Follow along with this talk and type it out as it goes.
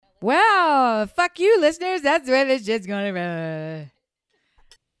Well, fuck you, listeners. That's where this shit's gonna run.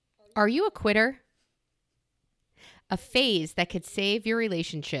 Are you a quitter? A phase that could save your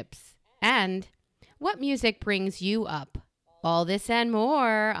relationships. And what music brings you up? All this and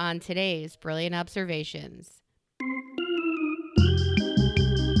more on today's Brilliant Observations.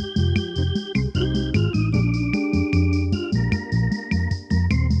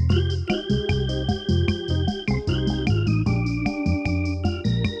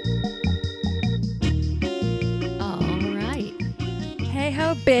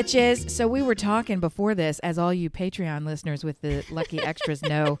 Bitches. So we were talking before this, as all you Patreon listeners with the lucky extras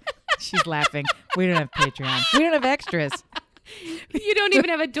know. She's laughing. We don't have Patreon. We don't have extras. You don't even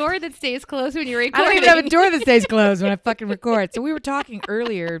have a door that stays closed when you're recording. I don't even have a door that stays closed when I fucking record. So we were talking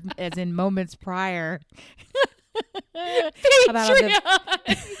earlier, as in moments prior. Patreon.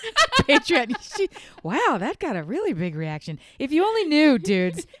 Patreon. Wow, that got a really big reaction. If you only knew,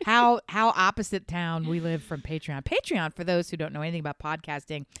 dudes, how opposite town we live from Patreon. Patreon, for those who don't know anything about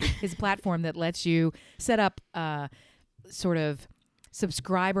podcasting, is a platform that lets you set up a sort of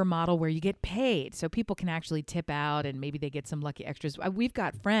subscriber model where you get paid, so people can actually tip out and maybe they get some lucky extras. We've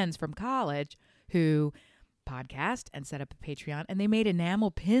got friends from college who podcast and set up a Patreon, and they made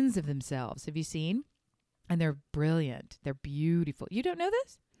enamel pins of themselves. Have you seen? And they're brilliant. They're beautiful. You don't know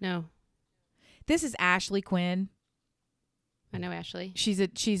this? No. This is Ashley Quinn. I know Ashley. She's a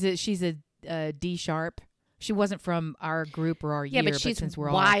D sharp. She wasn't from our group or our year, but she's since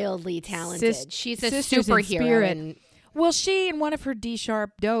we're wildly talented. She's a sisters in superhero. spirit. Well, she and one of her D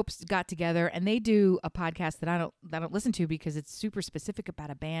sharp dopes got together, and they do a podcast that I don't listen to because it's super specific about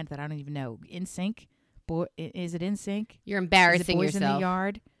a band that I don't even know. NSYNC? Boy, is it NSYNC? You're embarrassing Boys yourself. in the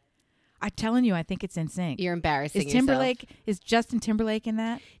Yard? I'm telling you, I think it's NSYNC. You're embarrassing yourself. Yourself. Is Justin Timberlake in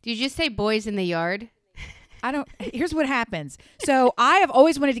that? Did you just say Boys in the Yard? Here's what happens. So I have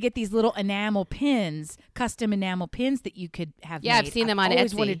always wanted to get these little enamel pins, custom enamel pins that you could have made. I've seen them on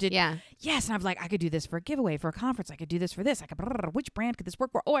Etsy. Yeah. Yes, and I was like, I could do this for a giveaway, for a conference. I could do this for this. Which brand could this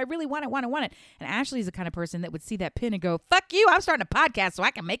work for? Oh, I really want it. And Ashley's the kind of person that would see that pin and go, fuck you, I'm starting a podcast so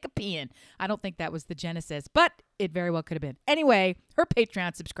I can make a pin. I don't think that was the genesis, but it very well could have been. Anyway, her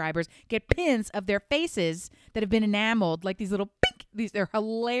Patreon subscribers get pins of their faces that have been enameled, like these little pink. They're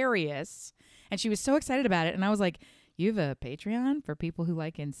hilarious. And she was so excited about it. And I was like, you have a Patreon for people who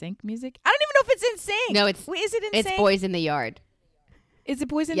like NSYNC music? I don't even know if it's NSYNC. No, is it NSYNC? It's Boys in the Yard. Is it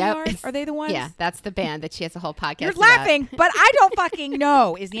Boys in the Yard? Are they the ones? Yeah, that's the band that she has a whole podcast You're about. laughing, but I don't fucking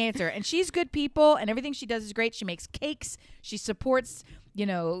know is the answer. And she's good people, and everything she does is great. She makes cakes. She supports,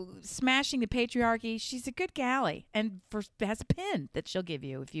 smashing the patriarchy. She's a good galley, and has a pin that she'll give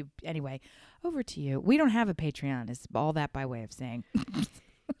you if you. Anyway, over to you. We don't have a Patreon. Is all that by way of saying.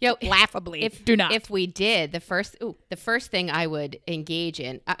 Yo, laughably, if we did, the first thing I would engage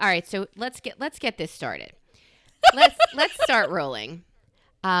in. All right, so let's get this started. Let's start rolling.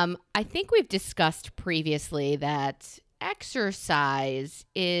 I think we've discussed previously that exercise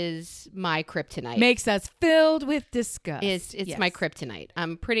is my kryptonite. Makes us filled with disgust. It's my kryptonite.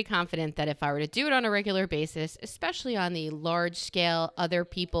 I'm pretty confident that if I were to do it on a regular basis, especially on the large scale, other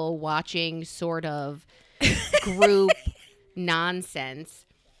people watching sort of group nonsense,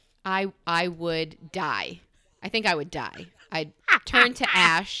 I would die. I think I would die. I'd turn to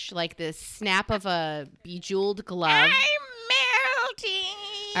ash like the snap of a bejeweled glove. I'm melting.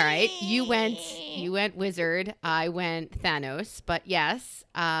 All right, you went wizard. I went Thanos. But yes,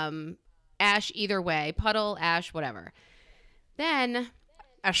 ash either way, puddle, ash, whatever. Then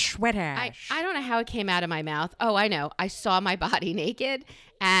a sweat ash. I don't know how it came out of my mouth. Oh, I know. I saw my body naked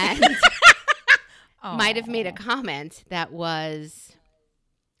and might have made a comment that was.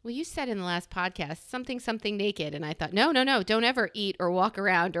 Well, you said in the last podcast, something naked. And I thought, no, don't ever eat or walk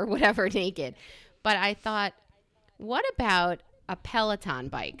around or whatever naked. But I thought, what about a Peloton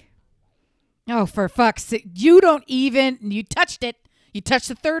bike? Oh, for fuck's sake. You touched it. You touched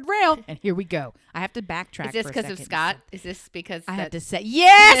the third rail. And here we go. I have to backtrack. Is this because of Scott? Is this because I have to say,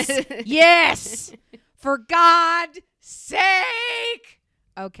 yes, yes, for God's sake.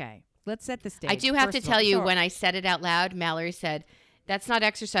 Okay, let's set the stage. I do have to tell you, when I said it out loud, Mallory said, that's not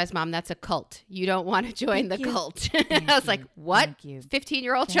exercise, Mom. That's a cult. You don't want to join the cult. I was like, what?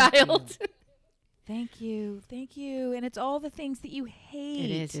 15-year-old child? Thank you. And it's all the things that you hate.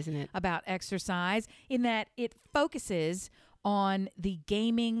 It is, isn't it? About exercise, in that it focuses on the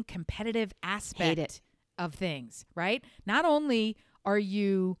gaming competitive aspect of things, right? Not only are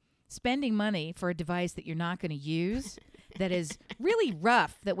you spending money for a device that you're not going to use, that is really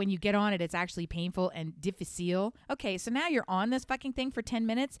rough, that when you get on it, it's actually painful and difficile. Okay, so now you're on this fucking thing for 10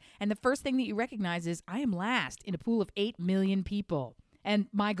 minutes, and the first thing that you recognize is, I am last in a pool of 8 million people. And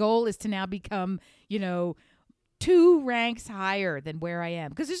my goal is to now become, 2 ranks higher than where I am.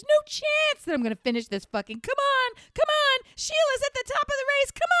 Because there's no chance that I'm going to finish this fucking, come on. Sheila's at the top of the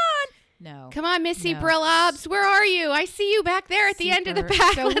race. Come on. No. Come on, Missy Brillobs. Where are you? I see you back there at the end of the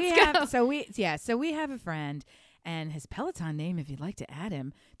pack. So Let's go. So we have a friend, and his Peloton name, if you'd like to add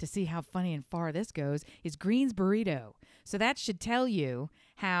him to see how funny and far this goes, is Greens Burrito. So that should tell you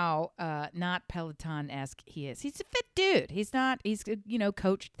how not Peloton-esque he is. He's a fit dude. He's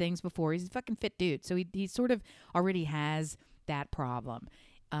coached things before. He's a fucking fit dude. So he sort of already has that problem.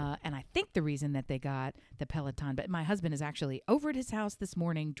 And I think the reason that they got the Peloton, but my husband is actually over at his house this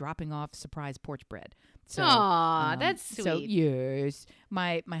morning dropping off surprise porch bread. So, aw, that's sweet. So yes,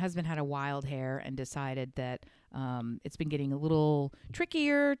 my husband had a wild hair and decided that it's been getting a little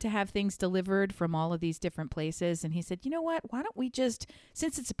trickier to have things delivered from all of these different places. And he said, you know what? Why don't we just,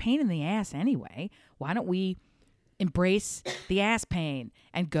 since it's a pain in the ass anyway, why don't we embrace the ass pain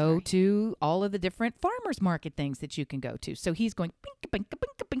and go to all of the different farmers market things that you can go to. So he's going, bink, bink,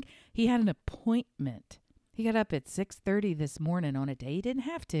 bink, bink. He had an appointment. He got up at 6:30 this morning on a day he didn't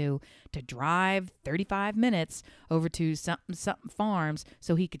have to drive 35 minutes over to something farms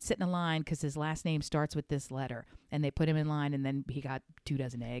so he could sit in a line because his last name starts with this letter. And they put him in line, and then he got 2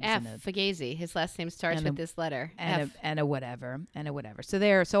 dozen eggs. Fugazi. His last name starts with this letter. And a whatever.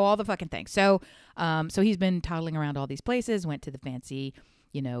 So all the fucking things. So he's been toddling around all these places, went to the fancy,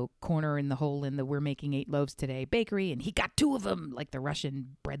 corner in the hole in the We're Making 8 Loaves Today bakery, and he got 2 of them, like the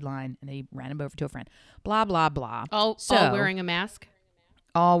Russian bread line, and he ran them over to a friend. Blah, blah, blah. All wearing a mask?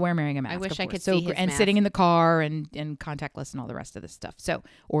 All wearing a mask. I wish I could see his and mask. Sitting in the car and contactless and all the rest of this stuff. So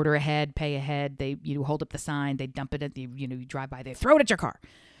order ahead, pay ahead. You hold up the sign, they dump it at the, you drive by, they throw it at your car.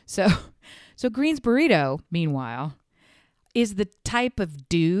 So Greens Burrito, meanwhile, is the type of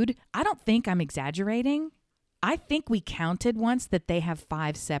dude, I don't think I'm exaggerating. I think we counted once that they have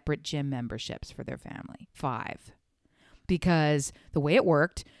 5 separate gym memberships for their family. 5. Because the way it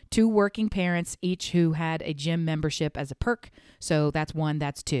worked, 2 working parents each who had a gym membership as a perk. So that's 1,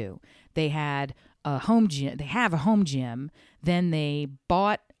 that's 2. They had a home gym. They have a home gym. Then they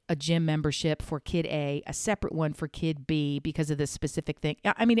bought a gym membership for kid A, a separate one for kid B because of this specific thing.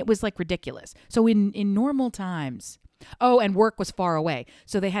 I mean, it was like ridiculous. So in normal times, and work was far away.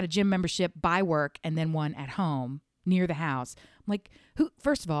 So they had a gym membership by work and then one at home near the house. I'm like,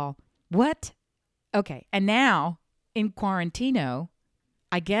 first of all, what? Okay. And now in Quarantino,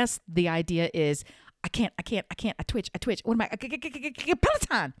 I guess the idea is I can't, I twitch. What am I?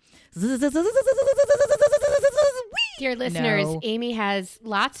 Peloton. Dear listeners, Amy has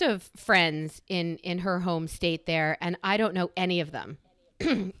lots of friends in her home state there, and I don't know any of them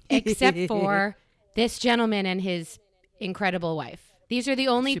except for this gentleman and his incredible wife. These are the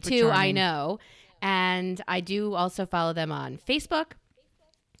only Super 2 charming. I know, and I do also follow them on Facebook.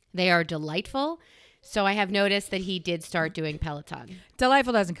 They are delightful. So I have noticed that he did start doing Peloton.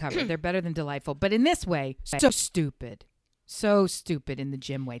 Delightful doesn't cover it. They're better than Delightful. But in this way, so stupid. So stupid in the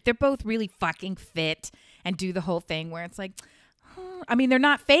gym way. They're both really fucking fit and do the whole thing where it's like, I mean, they're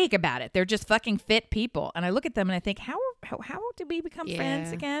not fake about it. They're just fucking fit people. And I look at them and I think, how did we become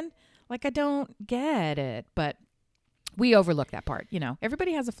friends again? Like, I don't get it. But we overlook that part.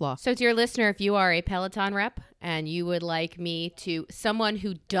 Everybody has a flaw. So dear listener, if you are a Peloton rep and you would like me to, someone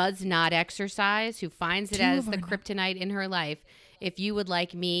who does not exercise, who finds it as the kryptonite in her life, if you would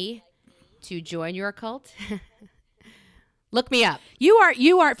like me to join your cult, look me up. You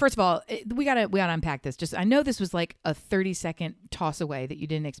are, first of all, we gotta unpack this. Just, I know this was like a 30-second toss away that you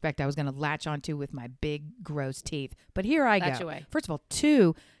didn't expect I was going to latch onto with my big, gross teeth. But here I Latch go. away. First of all,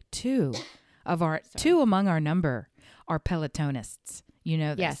 two among our number are Pelotonists. You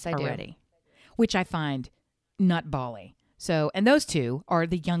know this Yes, I do. already. Which I find nutbally. So, and those 2 are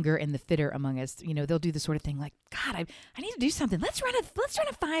the younger and the fitter among us. They'll do the sort of thing like, God, I need to do something. Let's run a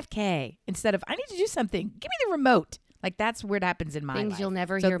 5K instead of I need to do something. Give me the remote. Like, that's where it happens in my life. Things you'll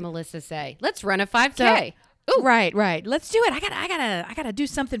never hear Melissa say. Let's run a 5K. Ooh. Right. Let's do it. I gotta do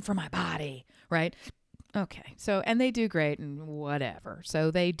something for my body. Right. Okay. So, and they do great and whatever.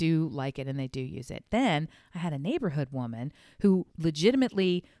 So they do like it and they do use it. Then I had a neighborhood woman who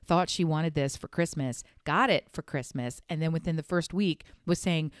legitimately thought she wanted this for Christmas, got it for Christmas, and then within the first week was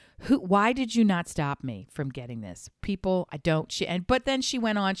saying, why did you not stop me from getting this? People, but then she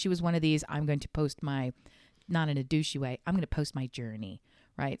went on, she was one of these, I'm going to post my, not in a douchey way, I'm going to post my journey.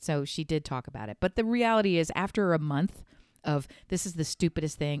 Right. So she did talk about it. But the reality is, after a month of this is the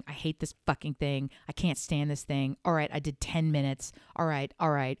stupidest thing. I hate this fucking thing. I can't stand this thing. All right, I did 10 minutes. All right.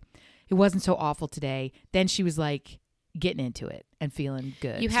 It wasn't so awful today. Then she was like getting into it and feeling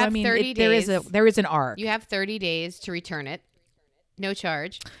good. You have 30 days. There is an arc. You have 30 days to return it. no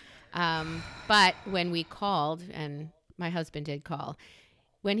charge. But when we called, and my husband did call,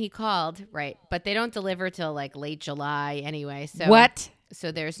 when he called, right, but they don't deliver till like late July anyway. So What?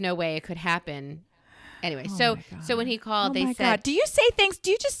 So there's no way it could happen. Anyway, Oh so my God. so when he called, they my said, God. Do you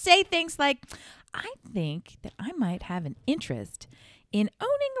just say things like, I think that I might have an interest in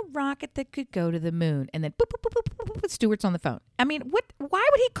owning a rocket that could go to the moon, and then boop, boop, boop, boop, boop, boop, Stewart's on the phone. I mean, what? Why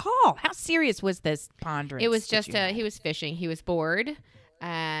would he call? How serious was this ponderance? it was that just you had? he was fishing. He was bored,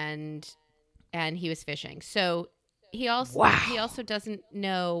 and he was fishing. So he also doesn't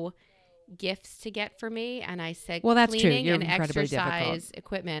know gifts to get for me, and I said, Well, that's true. cleaning You're and incredibly exercise difficult.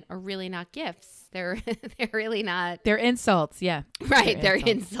 equipment are really not gifts. They're really not. They're insults, yeah. Right, they're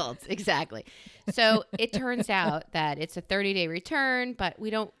insults. Exactly. So it turns out that it's a 30-day return, but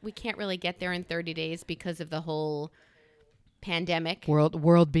we can't really get there in 30 days because of the whole pandemic.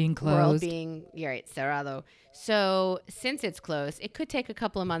 World being closed. World being, right, cerrado. So since it's closed, it could take a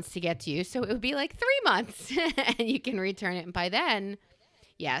couple of months to get to you. So it would be like 3 months and you can return it. And by then,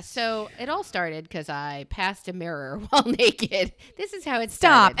 yeah. So it all started because I passed a mirror while naked. This is how it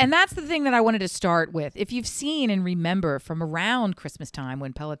Stop. started. And that's the thing that I wanted to start with. If you've seen and remember from around Christmas time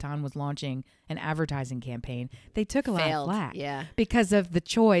when Peloton was launching an advertising campaign, they took a lot Failed, of flack yeah. because of the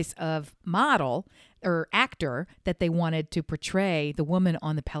choice of model or actor that they wanted to portray the woman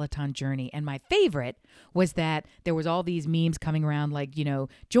on the Peloton journey. And my favorite was that there was all these memes coming around like,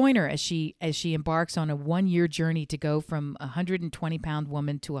 join her as she embarks on a 1-year journey to go from a 120-pound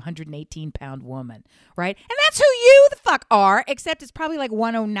woman to a 118-pound woman, right? And that's who you the fuck are, except it's probably like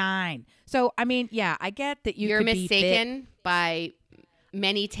 109. So, I mean, yeah, I get that You're could be fit. mistaken by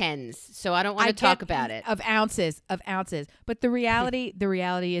many tens. So I don't want to talk about it. Of ounces. But the reality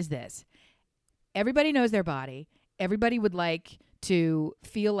is this. Everybody knows their body. Everybody would like to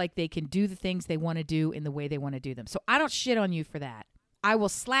feel like they can do the things they want to do in the way they want to do them. So I don't shit on you for that. I will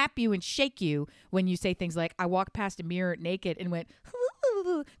slap you and shake you when you say things like, I walked past a mirror naked and went,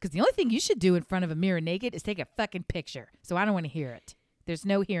 because the only thing you should do in front of a mirror naked is take a fucking picture. So I don't want to hear it. There's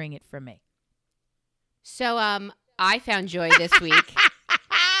no hearing it from me. So I found joy this week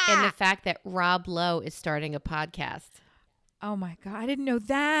in the fact that Rob Lowe is starting a podcast. Oh my God, I didn't know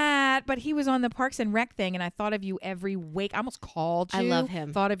that. But he was on the Parks and Rec thing, and I thought of you every week. I almost called you. I love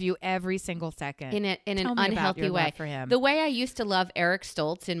him. Thought of you every single second. In an Tell me about unhealthy your love way. for him. The way I used to love Eric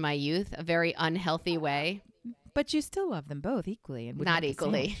Stoltz in my youth, a very unhealthy way. But you still love them both equally. And would Not make a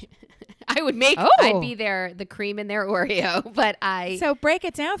equally. sandwich. I would make, Oh. I'd be the cream in their Oreo, but So break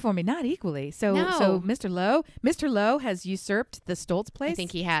it down for me. Not equally. So Mr. Lowe has usurped the Stoltz place. I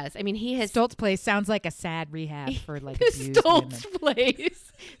think he has. I mean, he has. Stoltz place sounds like a sad rehab for like abused Stoltz women.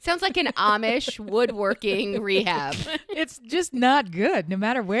 place. Sounds like an Amish woodworking rehab. It's just not good. No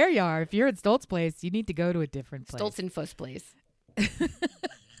matter where you are, if you're at Stoltz place, you need to go to a different place. Stoltz and Fuss place.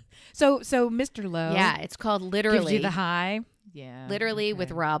 So Mr. Lowe. Yeah, it's called Literally. Gives you the high. Yeah. Literally okay.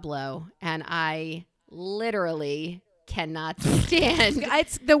 with Rob Lowe, and I literally cannot stand.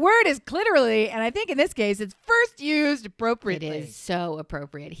 The word is clitorally, and I think in this case it's first used It appropriately. is so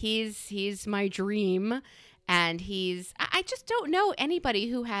appropriate. He's my dream, and I just don't know anybody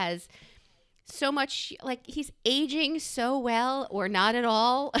who has so much, like, he's aging so well or not at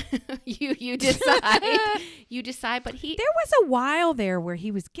all. you decide, but There was a while there where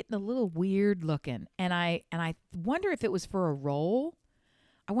he was getting a little weird looking, and I wonder if it was for a role.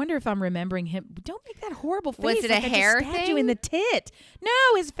 I wonder if I'm remembering him. Don't make that horrible face. Was it a like I hair just stabbed thing? you in the tit. No,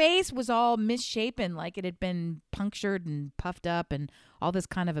 his face was all misshapen, like it had been punctured and puffed up, and all this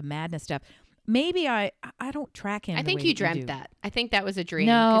kind of a madness stuff. Maybe I don't track him. I the think way you that dreamt do. that. I think that was a dream.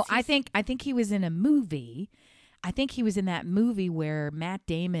 No, 'cause I think he was in a movie. I think he was in that movie where Matt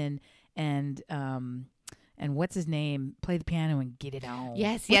Damon and what's his name play the piano and get it on.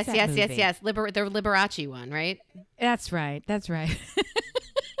 Yes. What's that movie? The Liberace one, right? That's right.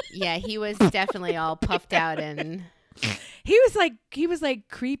 Yeah, he was definitely all puffed out and He was like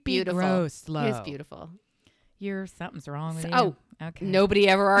creepy, beautiful. gross, slow. He was beautiful. Something's wrong with you. Oh, okay. Nobody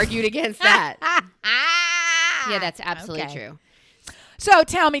ever argued against that. Yeah, that's absolutely Okay. true. So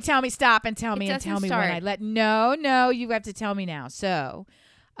tell me, stop and tell me It and tell doesn't me start. when I let. No, you have to tell me now. So,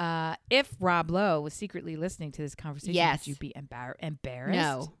 if Rob Lowe was secretly listening to this conversation, Yes. would you be embarrassed?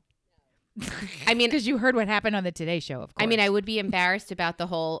 No. I mean, Because you heard what happened on the Today Show, of course. I mean, I would be embarrassed about the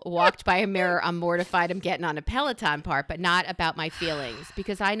whole walked by a mirror, I'm mortified, I'm getting on a Peloton part, but not about my feelings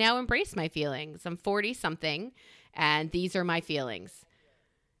because I now embrace my feelings. I'm 40-something, and these are my feelings.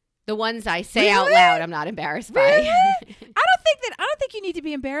 The ones I say out Really? loud, I'm not embarrassed by. Really? I don't think you need to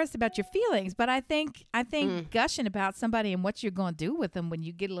be embarrassed about your feelings, but I think gushing about somebody and what you're going to do with them when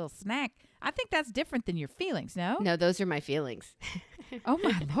you get a little snack, I think that's different than your feelings, no? No, those are my feelings. Oh,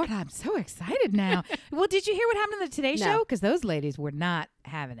 my Lord, I'm so excited now. Well, did you hear what happened on the Today Show? Because those ladies were not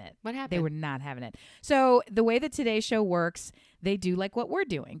having it. What happened? They were not having it. So the way the Today Show works, they do like what we're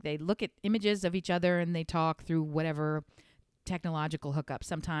doing. They look at images of each other and they talk through whatever technological hookup.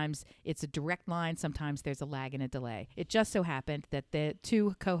 Sometimes it's a direct line. Sometimes there's a lag and a delay. It just so happened that the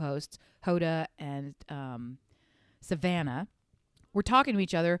two co-hosts, Hoda and Savannah, were talking to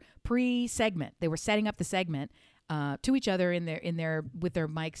each other pre-segment. They were setting up the segment to each other in their with their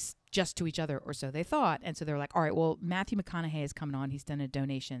mics just to each other, or so they thought. And so they're like, all right, well, Matthew McConaughey is coming on. He's done a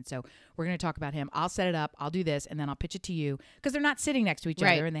donation. So we're going to talk about him. I'll set it up. I'll do this. And then I'll pitch it to you. Because they're not sitting next to each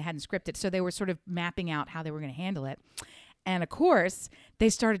other and they hadn't scripted. So they were sort of mapping out how they were going to handle it. And of course, they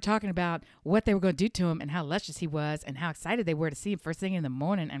started talking about what they were going to do to him and how luscious he was and how excited they were to see him first thing in the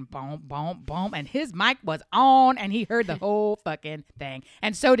morning. And boom, boom, boom. And his mic was on and he heard the whole fucking thing.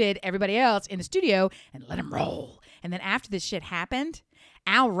 And so did everybody else in the studio, and let him roll. And then after this shit happened,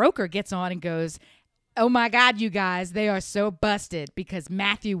 Al Roker gets on and goes, oh my God, you guys, they are so busted because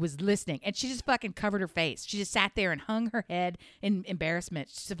Matthew was listening. And she just fucking covered her face. She just sat there and hung her head in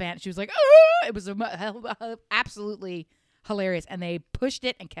embarrassment. Savannah, she was like, oh, it was absolutely hilarious. And they pushed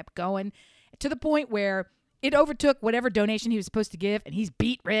it and kept going to the point where it overtook whatever donation he was supposed to give. And he's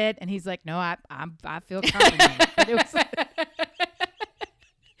beat red. And he's like, no, I feel complimented. It was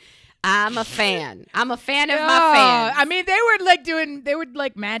I'm a fan. I'm a fan of my fans. I mean, they were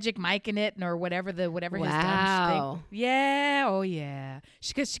like Magic Mike in it or whatever his dumb thing. Yeah. Oh yeah.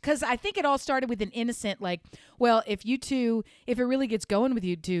 Because I think it all started with an innocent like, well, if it really gets going with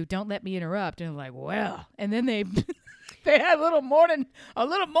you two, don't let me interrupt. And I'm like, well, and then they had a little morning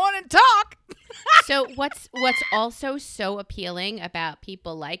talk. So what's also so appealing about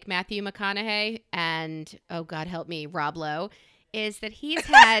people like Matthew McConaughey and, oh God help me, Rob Lowe, is that he's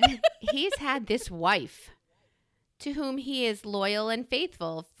had this wife to whom he is loyal and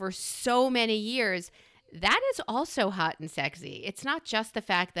faithful for so many years. That is also hot and sexy. It's not just the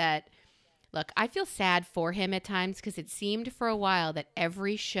fact that, look, I feel sad for him at times because it seemed for a while that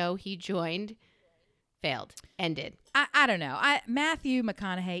every show he joined ended. I don't know. Matthew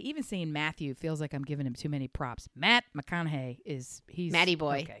McConaughey, even seeing Matthew feels like I'm giving him too many props. Matt McConaughey he's Matty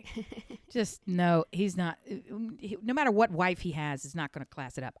boy. Okay. Just no, he's not. No matter what wife he has, is not going to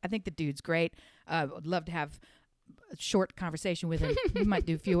class it up. I think the dude's great. Would love to have a short conversation with him. He might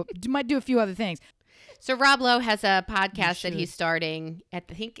do a few other things. So Rob Lowe has a podcast that he's starting at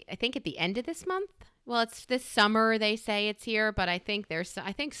I think at the end of this month. Well, it's this summer they say it's here, but I think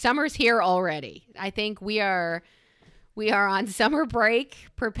summer's here already. I think we are on summer break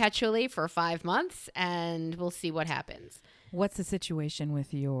perpetually for 5 months, and we'll see what happens. What's the situation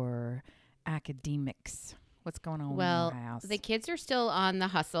with your academics? What's going on in your house? The kids are still on the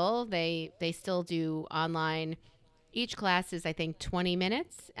hustle. They still do online. Each class is, I think, 20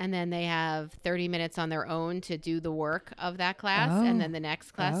 minutes, and then they have 30 minutes on their own to do the work of that class, and then the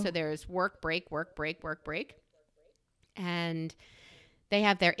next class. So there's work, break. And they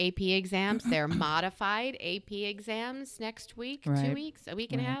have their AP exams, their modified AP exams next week, 2 weeks, a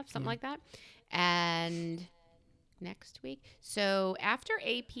week and a half, something like that. And next week. So after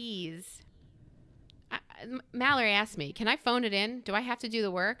APs... Mallory asked me, can I phone it in? Do I have to do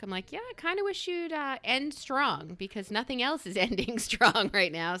the work? I'm like, yeah, I kind of wish you'd end strong because nothing else is ending strong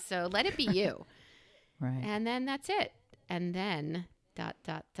right now. So let it be you. Right. And then that's it. And then ...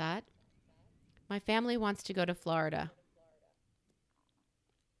 my family wants to go to Florida.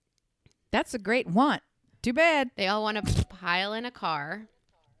 That's a great want. Too bad. They all want to pile in a car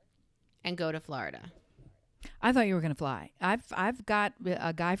and go to Florida. I thought you were going to fly. I've got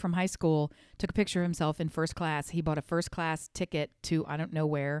a guy from high school took a picture of himself in first class. He bought a first class ticket to I don't know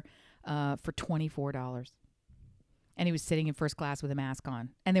where for $24. And he was sitting in first class with a mask on.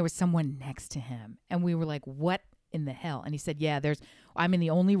 And there was someone next to him. And we were like, what in the hell? And he said, yeah, I'm in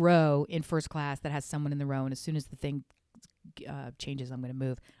the only row in first class that has someone in the row. And as soon as the thing changes, I'm going to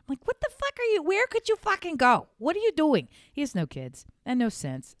move. I'm like, what the fuck are you? Where could you fucking go? What are you doing? He has no kids and no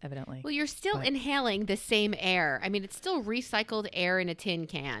sense, evidently. Well, you're still inhaling the same air. I mean, it's still recycled air in a tin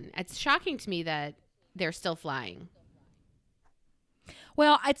can. It's shocking to me that they're still flying.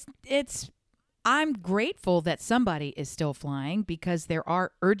 Well, I'm grateful that somebody is still flying because there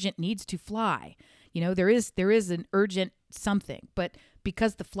are urgent needs to fly. You know, there is an urgent something, but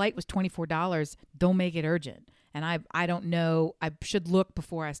because the flight was $24, don't make it urgent. And I don't know. I should look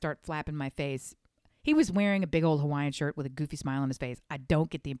before I start flapping my face. He was wearing a big old Hawaiian shirt with a goofy smile on his face. I don't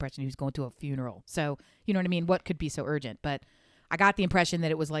get the impression he was going to a funeral. So, you know what I mean? What could be so urgent? But I got the impression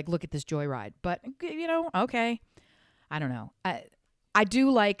that it was like, look at this joyride. But, okay. I don't know. I do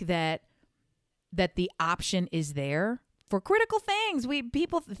like that the option is there for critical things.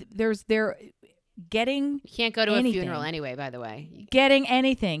 They're getting You can't go to anything. a funeral anyway, by the way. Getting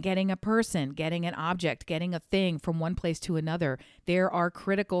anything, getting a person, getting an object, getting a thing from one place to another. There are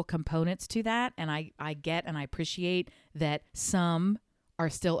critical components to that. And I get and I appreciate that some are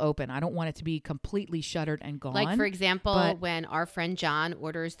still open. I don't want it to be completely shuttered and gone. Like, for example, when our friend John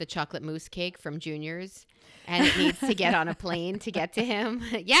orders the chocolate mousse cake from Junior's and it needs to get on a plane to get to him.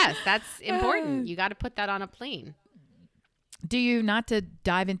 Yes, that's important. You got to put that on a plane. Do you, not to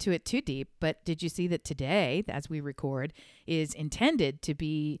dive into it too deep, but did you see that today, as we record, is intended to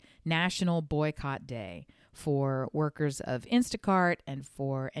be National Boycott Day for workers of Instacart and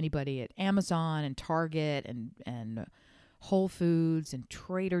for anybody at Amazon and Target and Whole Foods and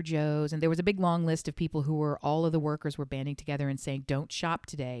Trader Joe's. And there was a big long list of people all of the workers were banding together and saying, don't shop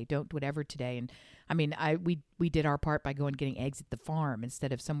today, don't whatever today. And I mean, we did our part by going getting eggs at the farm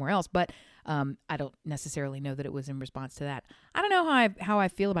instead of somewhere else. But I don't necessarily know that it was in response to that. I don't know how I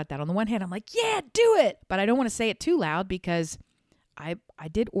feel about that. On the one hand, I'm like, yeah, do it. But I don't want to say it too loud because I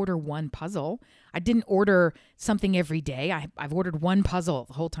did order one puzzle. I didn't order something every day. I've ordered one puzzle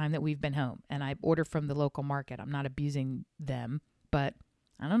the whole time that we've been home. And I order from the local market. I'm not abusing them, but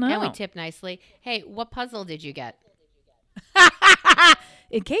I don't know. And we tip nicely. Hey, what puzzle did you get?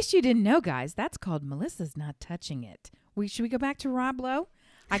 In case you didn't know, guys, that's called Melissa's Not Touching It. Should we go back to Rob Lowe?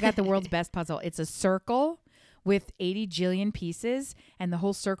 I got the world's best puzzle. It's a circle with 80 jillion pieces, and the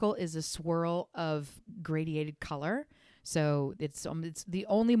whole circle is a swirl of gradiated color. So it's the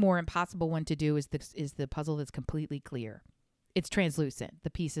only more impossible one to do is the puzzle that's completely clear. It's translucent. The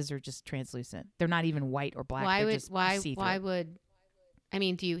pieces are just translucent. They're not even white or black. They're just see-through.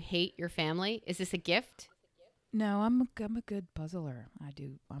 Do you hate your family? Is this a gift? No, I'm a good puzzler.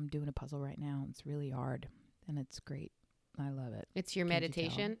 I'm doing a puzzle right now. It's really hard, and it's great. I love it. It's your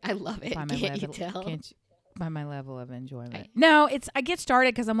meditation. I love it. Can't you tell? By my level of enjoyment. No, I get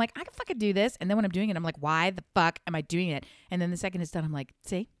started because I'm like, I can fucking do this, and then when I'm doing it, I'm like, why the fuck am I doing it? And then the second it's done, I'm like,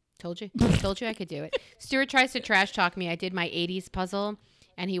 see, told you I could do it. Stuart tries to trash talk me. I did my 80s puzzle,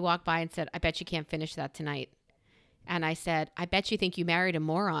 and he walked by and said, I bet you can't finish that tonight. And I said, I bet you think you married a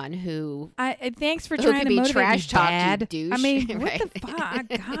moron who. Thanks for trying to motivate trash me, talk, Dad. you douche. I mean, what the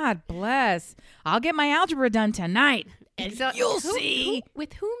fuck? God bless. I'll get my algebra done tonight, and you'll see.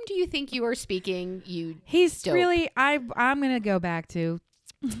 With whom do you think you are speaking? He's dope. Really. I'm gonna go back to.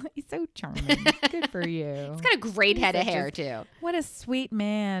 He's so charming. Good for you. He's got a great head of hair too. What a sweet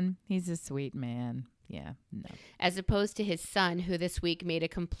man. He's a sweet man. Yeah. No. As opposed to his son, who this week made a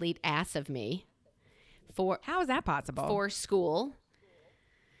complete ass of me. How is that possible? For school.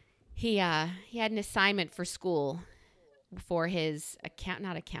 He had an assignment for school for his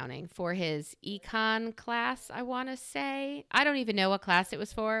for his econ class, I want to say. I don't even know what class it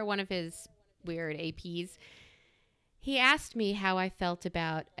was for, one of his weird APs. He asked me how I felt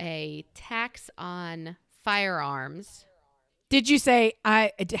about a tax on firearms. Did you say,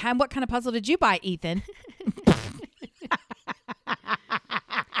 what kind of puzzle did you buy, Ethan?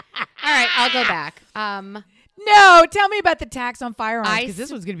 All right, I'll go back. No, tell me about the tax on firearms because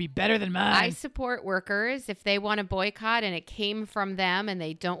this one's going to be better than mine. I support workers. If they want to boycott and it came from them and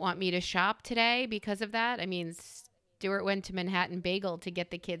they don't want me to shop today because of that, I mean, Stuart went to Manhattan Bagel to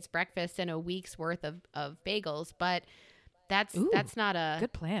get the kids breakfast and a week's worth of bagels, but that's not a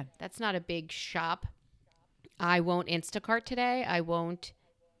good plan. That's not a big shop. I won't Instacart today. I won't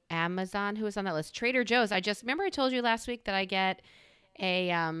Amazon. Who was on that list? Trader Joe's. I told you last week that I get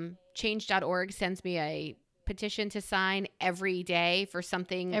a change.org sends me a petition to sign every day for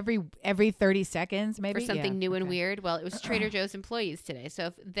something every 30 seconds maybe for something new and weird. Well, it was Trader Joe's employees today. So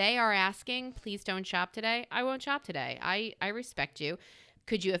if they are asking, please don't shop today, I won't shop today. I respect you.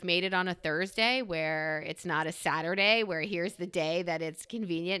 Could you have made it on a Thursday where it's not a Saturday, where here's the day that it's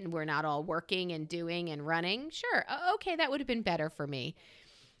convenient and we're not all working and doing and running? Sure. Okay, that would have been better for me.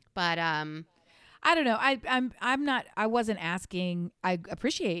 But I don't know. I wasn't asking. I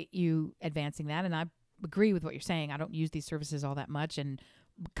appreciate you advancing that, and I agree with what you're saying. I don't use these services all that much and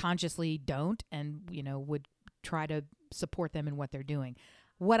consciously don't, and would try to support them in what they're doing.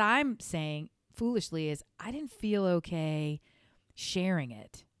 What I'm saying foolishly is I didn't feel okay sharing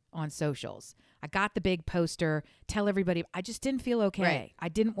it on socials. I got the big poster, tell everybody. I just didn't feel okay. Right. I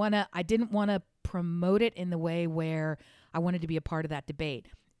didn't want to promote it in the way where I wanted to be a part of that debate.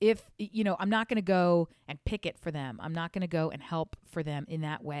 If, I'm not going to go and picket for them. I'm not going to go and help for them in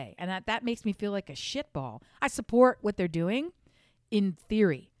that way. And that makes me feel like a shitball. I support what they're doing in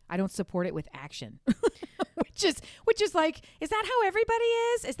theory. I don't support it with action. which is like, is that how everybody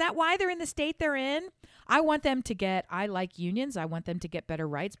is? Is that why they're in the state they're in? I want them to get, I like unions. I want them to get better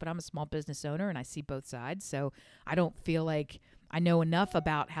rights, but I'm a small business owner and I see both sides. So I don't feel like I know enough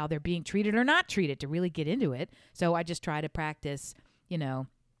about how they're being treated or not treated to really get into it. So I just try to practice,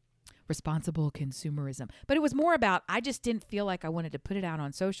 responsible consumerism. But it was more about, I just didn't feel like I wanted to put it out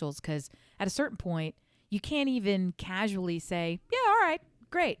on socials because at a certain point, you can't even casually say, yeah, all right,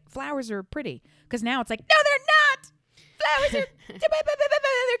 great, flowers are pretty. Because now it's like, no, they're not. Flowers are, they're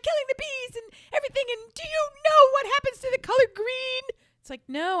killing the bees and everything. And do you know what happens to the color green? It's like,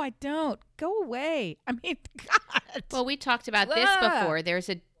 no, I don't. Go away. I mean, God. Well, we talked about this before. There's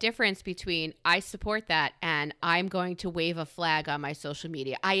a difference between I support that and I'm going to wave a flag on my social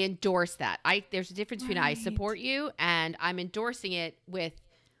media. I endorse that. There's a difference between I support you and I'm endorsing it with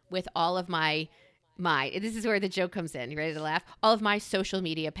all of my this is where the joke comes in. You ready to laugh? All of my social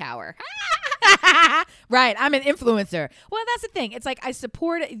media power. Right. I'm an influencer. Well, that's the thing. It's like I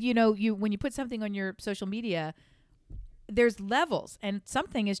support, you when you put something on your social media, there's levels, and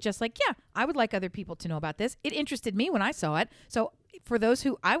something is just like, yeah, I would like other people to know about this. It interested me when I saw it. So for those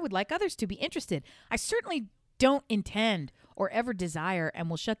who I would like others to be interested, I certainly don't intend or ever desire, and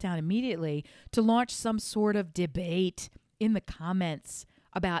will shut down immediately, to launch some sort of debate in the comments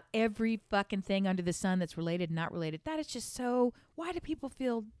about every fucking thing under the sun that's related and not related. That is just so, why do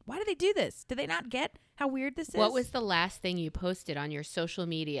they do this? Do they not get how weird this is? What was the last thing you posted on your social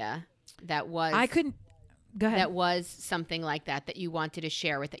media that was... Go ahead. That was something like that you wanted to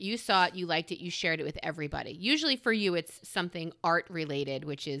share with it? You saw it, you liked it, you shared it with everybody. Usually for you, it's something art related,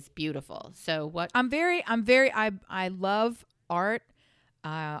 which is beautiful. So what? I love art.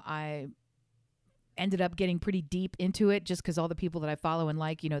 I ended up getting pretty deep into it just because all the people that I follow and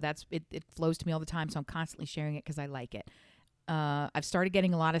like, it flows to me all the time. So I'm constantly sharing it because I like it. I've started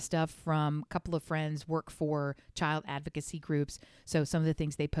getting a lot of stuff from a couple of friends work for child advocacy groups. So some of the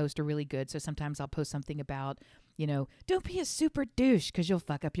things they post are really good. So sometimes I'll post something about, don't be a super douche because you'll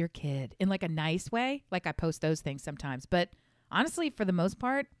fuck up your kid in like a nice way. Like I post those things sometimes. But honestly, for the most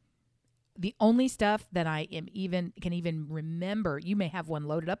part, the only stuff that I can even remember, you may have one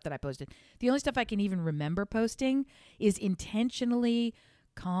loaded up that I posted. The only stuff I can even remember posting is intentionally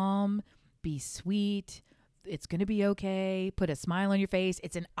calm, be sweet, it's going to be okay. Put a smile on your face.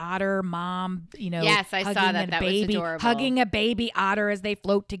 It's an otter mom, Yes, I saw that. That was adorable. Hugging a baby otter as they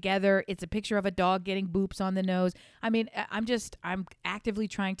float together. It's a picture of a dog getting boops on the nose. I mean, I'm actively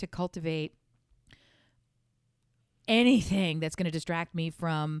trying to cultivate anything that's going to distract me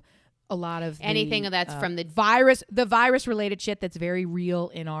from a lot of anything that's from the virus related shit that's very real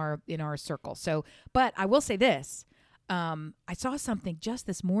in our circle. So, but I will say this. I saw something just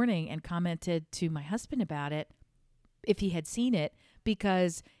this morning and commented to my husband about it if he had seen it,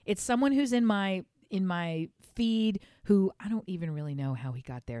 because it's someone who's in my feed who I don't even really know how he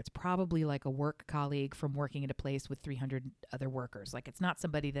got there. It's probably like a work colleague from working at a place with 300 other workers. Like it's not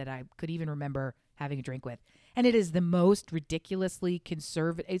somebody that I could even remember having a drink with. And it is the most ridiculously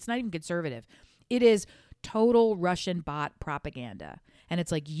conservative. It's not even conservative. It is total Russian bot propaganda. And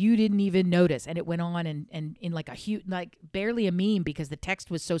it's like, you didn't even notice. And it went on and in like a huge, like barely a meme because the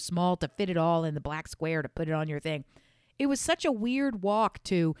text was so small to fit it all in the black square to put it on your thing. It was such a weird walk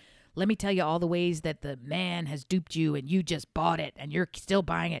to, let me tell you all the ways that the man has duped you and you just bought it and you're still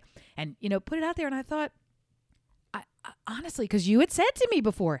buying it. And, put it out there. And I thought, I honestly, because you had said to me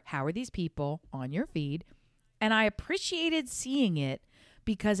before, how are these people on your feed? And I appreciated seeing it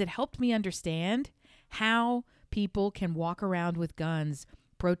because it helped me understand how people can walk around with guns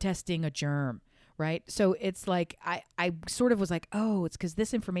protesting a germ, right? So it's like, I sort of was like, oh, it's because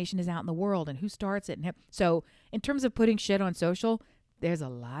this information is out in the world and who starts it. And so in terms of putting shit on social, there's a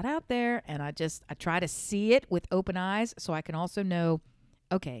lot out there. And I try to see it with open eyes so I can also know,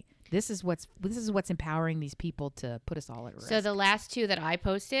 okay, this is what's empowering these people to put us all at risk. So the last two that I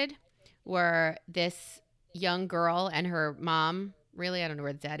posted were this young girl and her mom, really, I don't know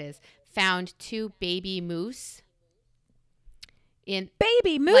where the dad is, found two baby moose in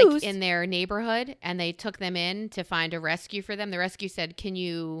their neighborhood, and they took them in to find a rescue for them. The rescue said, can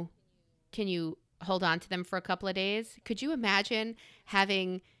you hold on to them for a couple of days? Could you imagine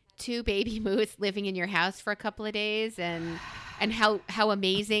having two baby moose living in your house for a couple of days and how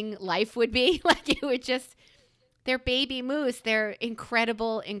amazing life would be? Like it would just, they're baby moose. They're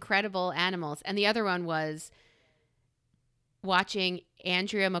incredible animals. And the other one was watching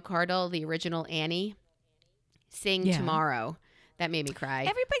Andrea McArdle, the original Annie, sing Tomorrow. That made me cry.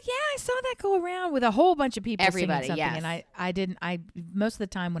 Everybody, yeah, I saw that go around with a whole bunch of people Everybody, singing something, yes. and I most of the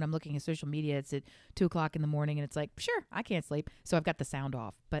time when I'm looking at social media, it's at 2:00 in the morning, and it's like, sure, I can't sleep, so I've got the sound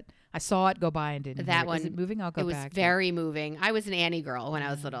off. But I saw it go by and didn't. That hear it. one, Is it moving? I'll go It was back. very moving. I was an Annie girl when I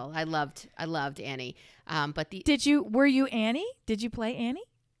was little. I loved Annie. But Were you Annie? Did you play Annie?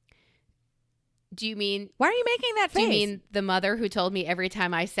 do you mean? Why are you making that face? Do you mean the mother who told me every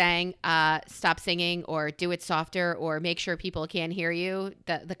time I sang, stop singing or do it softer or make sure people can't hear you?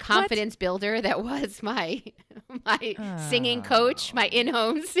 The confidence builder that was my singing coach, my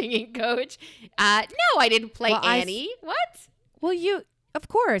in-home singing coach. No, I didn't play Annie. What? Well, of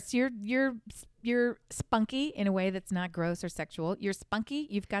course, you're spunky in a way that's not gross or sexual. You're spunky.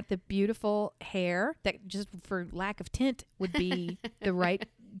 You've got the beautiful hair that just for lack of tint would be the right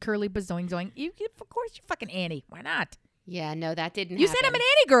curly bazoing zoing. Of course, you're fucking Annie. Why not? Yeah, no, that didn't You happen. said I'm an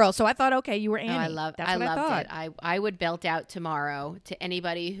Annie girl, so I thought, okay, you were Annie. No, I loved loved it. I would belt out tomorrow to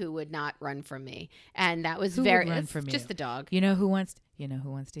anybody who would not run from me. And that was Who very would run it's from just you? the dog. You know who wants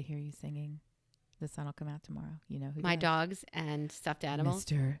to hear you singing? The sun will come out tomorrow. You know who? My does? dogs and stuffed animals.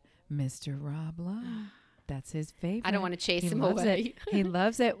 Mr. Rob Lowe. That's his favorite. I don't want to chase him loves away. It. He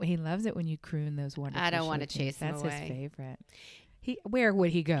loves it. He loves it when you croon those wonderful. I don't want to short tunes. chase him That's away. his favorite. Where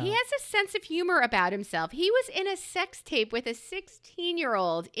would he go? He has a sense of humor about himself. He was in a sex tape with a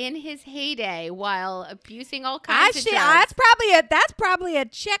 16-year-old in his heyday while abusing all kinds of drugs. That's probably a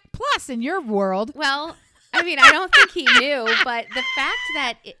check plus in your world. Well, I mean, I don't think he knew, but the fact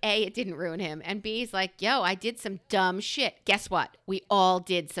that A, it didn't ruin him, and B, he's like, yo, I did some dumb shit. Guess what? We all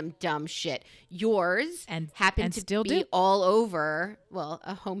did some dumb shit. Yours happened to still be do. all over, well,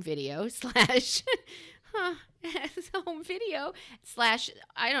 a home video slash, home video slash,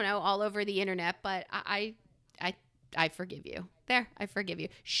 I don't know, all over the internet, but I forgive you. There, I forgive you.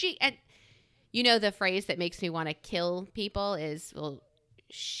 And you know the phrase that makes me want to kill people is, well,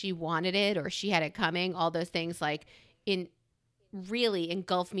 she wanted it or she had it coming, all those things like really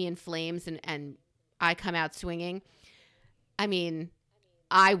engulf me in flames and I come out swinging. I mean,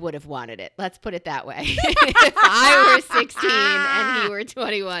 I would have wanted it. Let's put it that way. If I were 16 and he were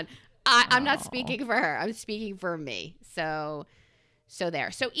 21, I'm not speaking for her. I'm speaking for me. So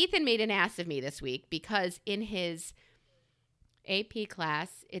there. So Ethan made an ass of me this week because in his AP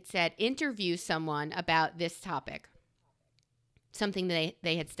class, it said interview someone about this topic. Something they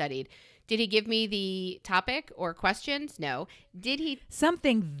had studied. Did he give me the topic or questions? No. Did he?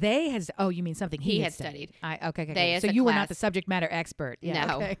 Something they has. Oh, you mean something he had studied? studied. Okay. They as So a you were not class. the subject matter expert. Yeah,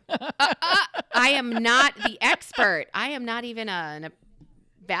 No. okay. I am not the expert. I am not even a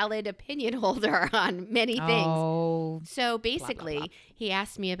valid opinion holder on many things. Oh. So basically, blah, blah. he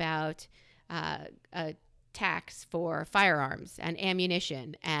asked me about a tax for firearms and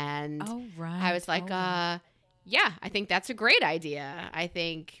ammunition, and Oh, right. I was like, yeah, I think that's a great idea. I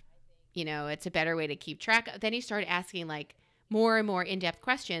think, it's a better way to keep track. Then he started asking like more and more in-depth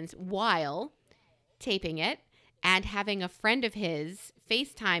questions while taping it and having a friend of his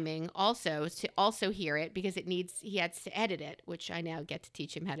FaceTiming also to also hear it because he has to edit it, which I now get to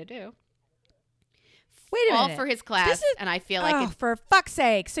teach him how to do. Wait a All minute. for his class, and I feel like it's for fuck's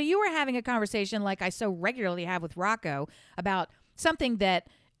sake. So you were having a conversation like I so regularly have with Rocco about something that,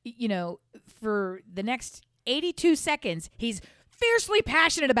 for the next 82 seconds, he's fiercely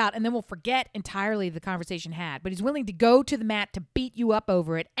passionate about, and then we'll forget entirely the conversation had. But he's willing to go to the mat to beat you up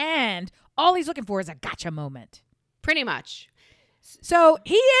over it, and all he's looking for is a gotcha moment. pretty much. So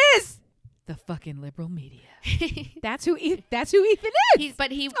he is the fucking liberal media. That's who Ethan is. But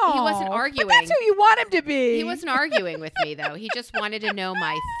he wasn't Aw, arguing. But that's who you want him to be. He wasn't arguing with me though. He just wanted to know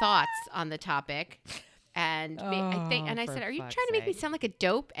my thoughts on the topic. And I for said, "Are you fuck's trying to make me sake. sound like a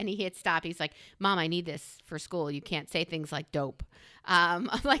dope?" And he hit stop. He's like, "Mom, I need this for school. You can't say things like dope." I'm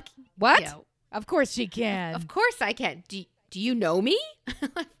like, What? Of course she can. Of course I can. Do you know me?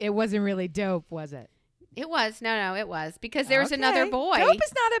 It wasn't really dope, was it? It was. No, it was because there's another Okay. boy. Dope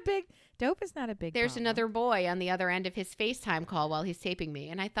is not a big. There's problem. another boy on the other end of his FaceTime call while he's taping me.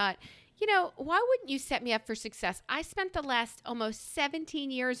 And I thought, why wouldn't you set me up for success? I spent the last almost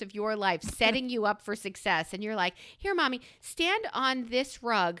 17 years of your life setting you up for success. And you're like, here, mommy, stand on this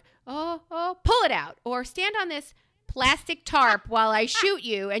rug. Oh, pull it out. Or stand on this plastic tarp while I shoot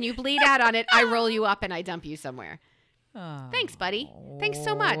you and you bleed out on it. I roll you up and I dump you somewhere. Oh. Thanks, buddy. Thanks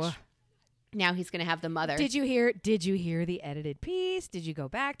so much. Now he's going to have the mother. Did you hear the edited piece? Did you go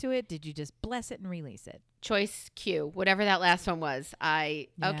back to it? Did you just bless it and release it? Choice Q, whatever that last one was. Yeah.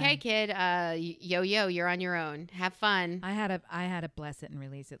 Okay, kid. Yo, you're on your own. Have fun. I had a bless it and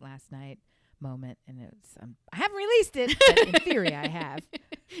release it last night moment, and it's I haven't released it, but in theory I have.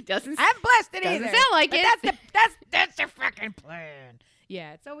 Doesn't I haven't blessed it doesn't either. sound like but it. That's the fucking plan.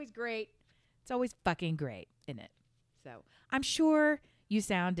 Yeah, it's always great. It's always fucking great in it. So I'm sure you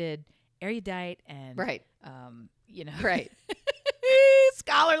sounded erudite and Right. Right.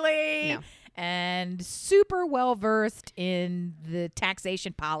 scholarly No. and super well versed in the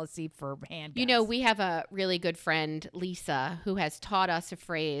taxation policy for handguns. You know, we have a really good friend, Lisa, who has taught us a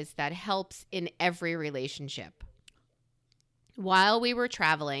phrase that helps in every relationship. While we were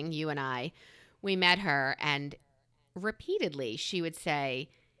traveling, you and I, we met her, and repeatedly she would say,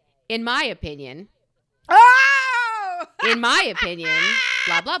 in my opinion, Oh! in my opinion,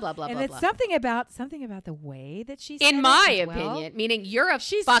 blah, blah, blah, blah, And blah, it's blah. something about the way that she said In it my as well. opinion, meaning you're a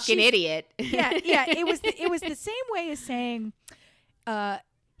She's- fucking she's- idiot. Yeah. It was the same way as saying,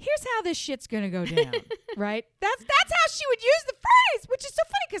 here's how this shit's gonna go down. Right? That's how she would use the phrase, which is so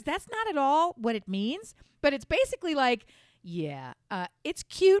funny because that's not at all what it means. But it's basically like, yeah, it's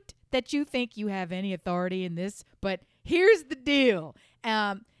cute that you think you have any authority in this, but here's the deal.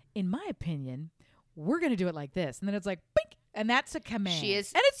 In my opinion, we're gonna do it like this, and then it's like, bink, and that's a command. She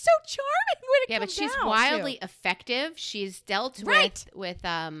is- and it's so charming when it Yeah, but comes she's out, wildly too. effective. She's dealt Right. with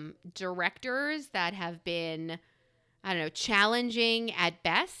directors that have been, I don't know, challenging at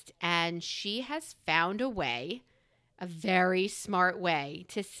best, and she has found a way, a very smart way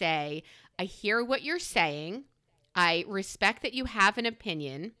to say, I hear what you're saying. I respect that you have an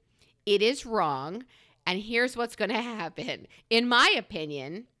opinion. It is wrong, and here's what's going to happen. In my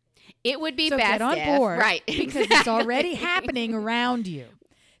opinion, it would be So best get on if, board, right? Because it's already exactly. happening around you.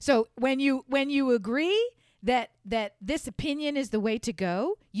 So when you agree that this opinion is the way to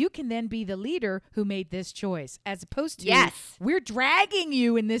go, you can then be the leader who made this choice, as opposed to Yes. we're dragging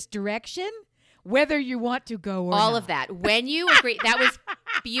you in this direction, whether you want to go or All not. of that. When you agree, that was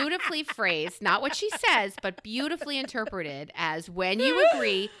beautifully phrased, not what she says, but beautifully interpreted as when you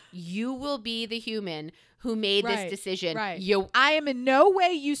agree, you will be the human who made this decision. Right. You I am in no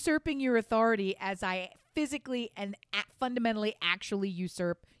way usurping your authority as I physically and fundamentally actually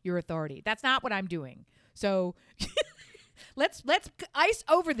usurp your authority. That's not what I'm doing. So let's ice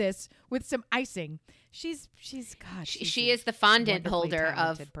over this with some icing. She's she is the fondant wonderfully holder of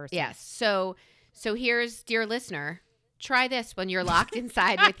talented person. yes. So here's, dear listener, try this when you're locked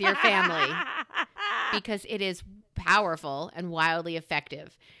inside with your family because it is powerful and wildly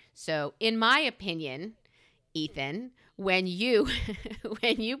effective. So in my opinion, Ethan, when you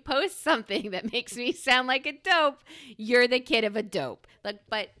post something that makes me sound like a dope, you're the kid of a dope.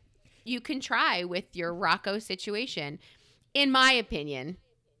 But you can try with your Rocco situation, in my opinion,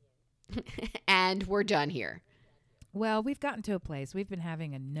 and we're done here. Well, we've gotten to a place. We've been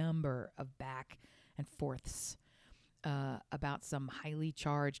having a number of back and forths about some highly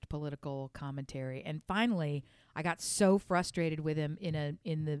charged political commentary, and finally, I got so frustrated with him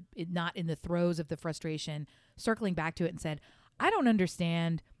not in the throes of the frustration, circling back to it and said, "I don't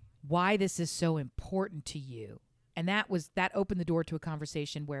understand why this is so important to you." And that opened the door to a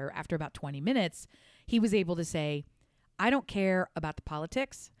conversation where, after about 20 minutes, he was able to say, "I don't care about the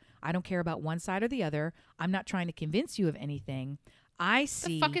politics. I don't care about one side or the other. I'm not trying to convince you of anything. I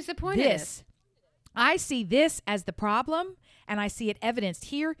see The fuck is the point of this? I see this as the problem, and I see it evidenced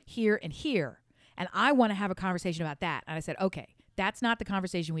here, here, and here. And I want to have a conversation about that." And I said, okay, that's not the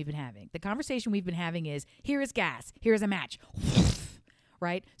conversation we've been having. The conversation we've been having is, here is gas, here is a match.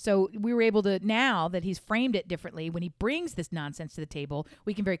 Right? So we were able to, now that he's framed it differently, when he brings this nonsense to the table,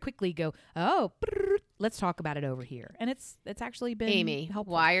 we can very quickly go, oh, let's talk about it over here. And it's actually been Amy,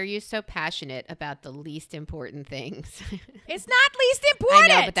 helpful. why are you so passionate about the least important things? It's not least important.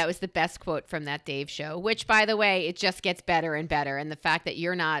 I know, but that was the best quote from that Dave show, which, by the way, it just gets better and better. And the fact that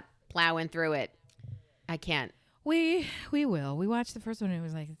you're not plowing through it, I can't. We will. We watched the first one and it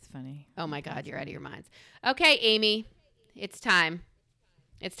was like, it's funny. Oh, my God, you're out of your minds. Okay, Amy, it's time.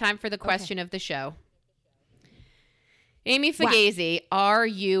 It's time for the question of the show. Amy Fugazi, are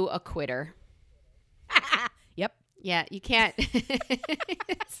you a quitter? Yep. Yeah, you can't.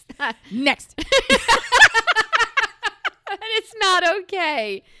 It's not. Next. It's not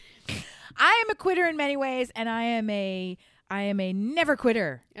okay. I am a quitter in many ways, and I am a never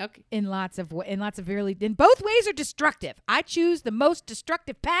quitter Okay. in lots of both ways are destructive. I choose the most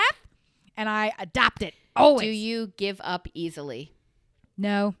destructive path, and I adopt it always. Do you give up easily?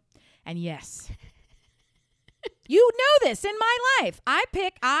 No, and yes. You know this in my life.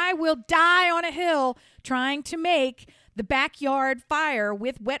 I will die on a hill trying to make the backyard fire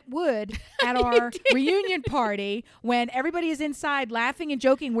with wet wood at our reunion party when everybody is inside laughing and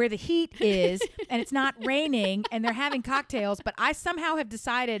joking where the heat is and it's not raining and they're having cocktails. But I somehow have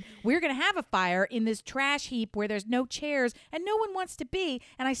decided we're going to have a fire in this trash heap where there's no chairs and no one wants to be.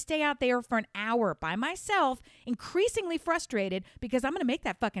 And I stay out there for an hour by myself, increasingly frustrated because I'm going to make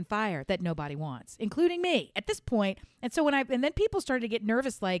that fucking fire that nobody wants, including me at this point. And so and then people started to get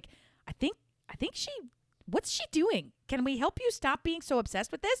nervous, like, I think what's she doing? Can we help you stop being so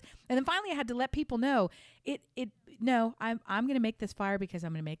obsessed with this? And then finally I had to let people know no, I'm going to make this fire because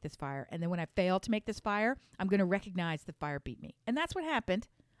I'm going to make this fire. And then when I fail to make this fire, I'm going to recognize the fire beat me. And that's what happened.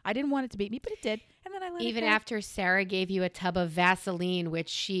 I didn't want it to beat me, but it did. And then I let Even it go. after Sarah gave you a tub of Vaseline, which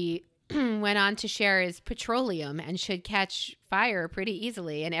she went on to share as petroleum and should catch fire pretty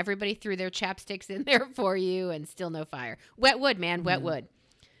easily. And everybody threw their chapsticks in there for you and still no fire. Wet wood, man, wet wood.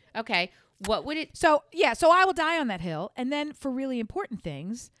 Okay. What would it? So I will die on that hill. And then for really important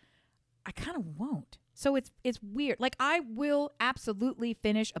things, I kind of won't. So it's weird. Like, I will absolutely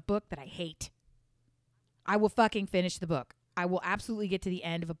finish a book that I hate. I will fucking finish the book. I will absolutely get to the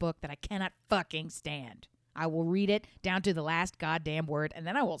end of a book that I cannot fucking stand. I will read it down to the last goddamn word, and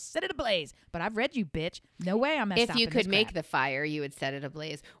then I will set it ablaze. But I've read you, bitch. No way I'm If you could make the fire, you would set it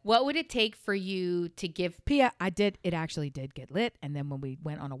ablaze. What would it take for you to give... Pia, I did. It actually did get lit. And then when we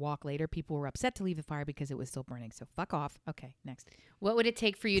went on a walk later, people were upset to leave the fire because it was still burning. So fuck off. Okay, next. What would it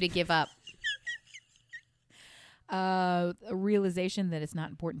take for you to give up? A realization that it's not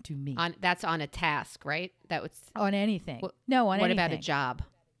important to me. That's on a task, right? That was on anything. No, on anything. What about a job?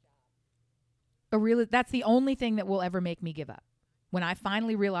 That's the only thing that will ever make me give up. When I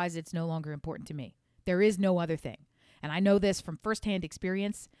finally realize it's no longer important to me. There is no other thing. And I know this from firsthand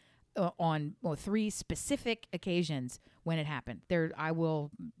experience on 3 specific occasions when it happened. I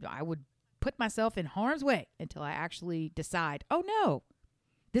would put myself in harm's way until I actually decide, oh no,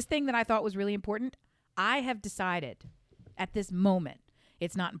 this thing that I thought was really important, I have decided at this moment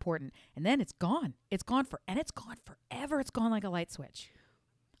it's not important. And then it's gone. It's gone forever. It's gone like a light switch.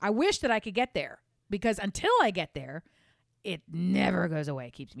 I wish that I could get there because until I get there, it never goes away.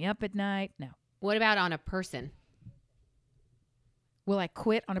 It keeps me up at night. No. What about on a person? Will I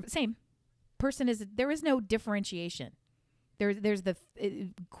quit on a same person? There is no differentiation. There's the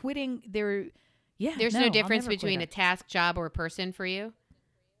quitting there. Yeah. There's no difference between a task, job, or a person for you?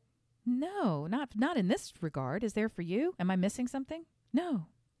 No, not in this regard. Is there for you? Am I missing something? No,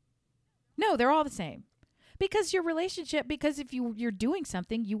 they're all the same. Because your relationship, because if you're doing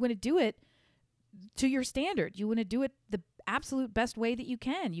something, you want to do it to your standard. You want to do it the absolute best way that you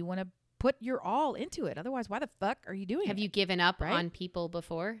can. You want to put your all into it. Otherwise, why the fuck are you doing it? Have you given up on people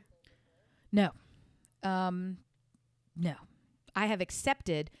before? No. No. I have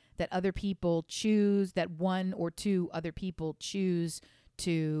accepted that other people choose, that 1 or 2 other people choose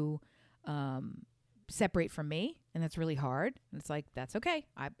to separate from me. And that's really hard. And it's like, that's okay.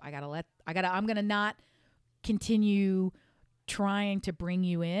 I'm going to not continue trying to bring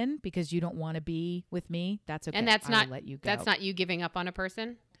you in because you don't want to be with me. That's okay. And that's I not will let you go. That's not you giving up on a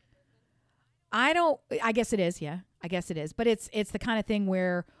person? I guess it is. Yeah, I guess it is. But it's the kind of thing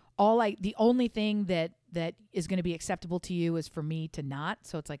where the only thing that is going to be acceptable to you is for me to not.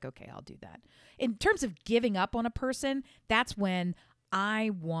 So it's like, okay, I'll do that. In terms of giving up on a person, that's when I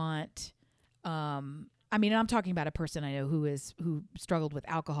want, I'm talking about a person I know who struggled with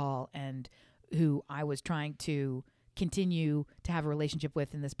alcohol and who I was trying to continue to have a relationship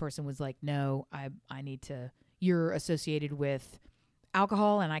with. And this person was like, no, you're associated with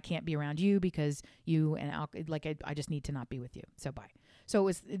alcohol and I can't be around you because you and I just need to not be with you. So bye. So it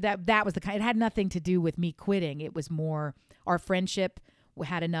was that was the kind, it had nothing to do with me quitting. It was more our friendship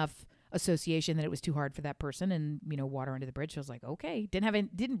had enough association that it was too hard for that person, and water under the bridge. So I was like, okay,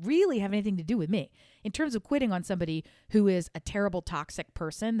 didn't really have anything to do with me. In terms of quitting on somebody who is a terrible toxic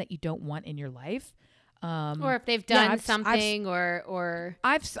person that you don't want in your life, or if they've done something, or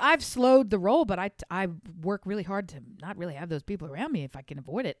I've slowed the roll, but I work really hard to not really have those people around me if I can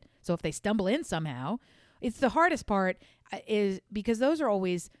avoid it. So if they stumble in somehow, it's the hardest part is because those are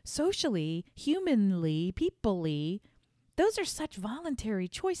always socially, humanly, peoply. Those are such voluntary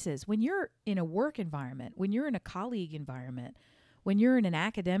choices. When you're in a work environment, when you're in a colleague environment, when you're in an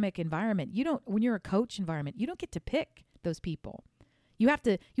academic environment, when you're a coach environment, you don't get to pick those people. You have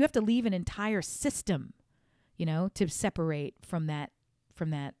to leave an entire system, to separate from that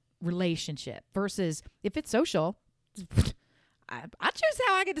relationship. Versus if it's social, I choose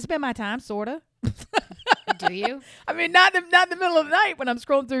how I get to spend my time, sorta. Do you? I mean, not in the middle of the night when I'm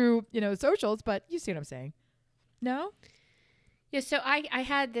scrolling through, socials, but you see what I'm saying. No? Yeah, so I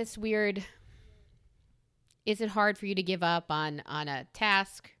had this weird Is it hard for you to give up on a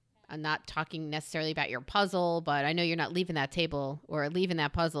task? I'm not talking necessarily about your puzzle, but I know you're not leaving that table or leaving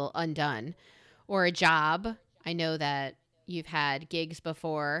that puzzle undone. Or a job. I know that you've had gigs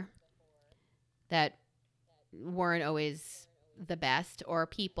before that weren't always the best, or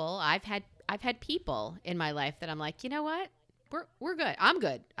people. I've had people in my life that I'm like, you know what? We're good. I'm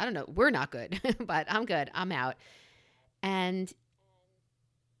good. I don't know. We're not good, but I'm good. I'm out. And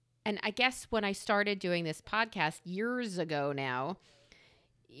I guess when I started doing this podcast years ago now,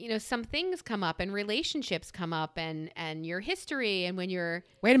 you know, some things come up and relationships come up and your history, and when you're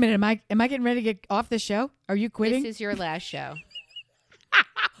Wait a minute, am I getting ready to get off this show? Are you quitting? This is your last show.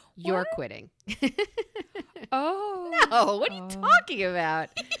 You're quitting. Oh. No, what are you talking about?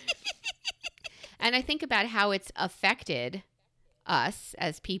 And I think about how it's affected us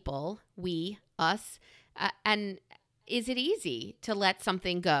as people, us, and is it easy to let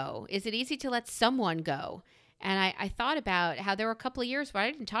something go? Is it easy to let someone go? And I thought about how there were a couple of years where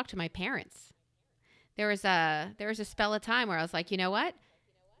I didn't talk to my parents. There was a spell of time where I was like, you know what?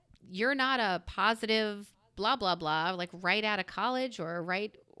 You're not a positive blah, blah, blah, like right out of college or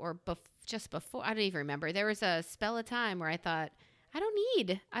just before. I don't even remember. There was a spell of time where I thought, I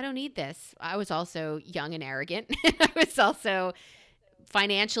don't need this. I was also young and arrogant. I was also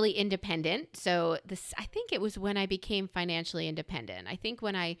financially independent. So I think it was when I became financially independent. I think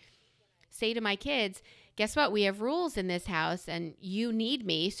when I say to my kids, guess what? We have rules in this house and you need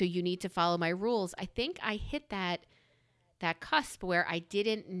me, so you need to follow my rules. I think I hit that cusp where I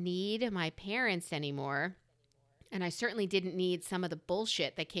didn't need my parents anymore. And I certainly didn't need some of the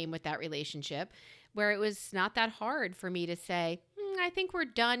bullshit that came with that relationship, where it was not that hard for me to say, I think we're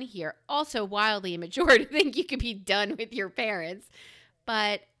done here. Also wildly immature to think you could be done with your parents.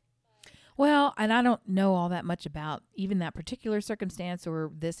 But well, and I don't know all that much about even that particular circumstance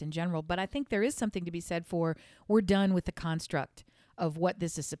or this in general, but I think there is something to be said for we're done with the construct of what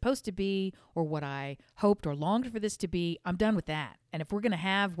this is supposed to be or what I hoped or longed for this to be. I'm done with that. And if we're going to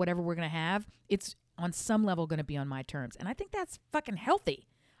have whatever we're going to have, it's on some level going to be on my terms. And I think that's fucking healthy.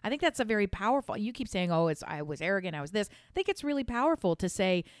 I think that's a very powerful, you keep saying, I was arrogant, I was this. I think it's really powerful to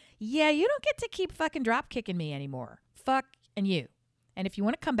say, yeah, you don't get to keep fucking drop kicking me anymore. Fuck and you. And if you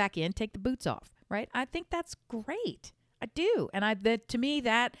want to come back in, take the boots off, right? I think that's great. I do. And to me,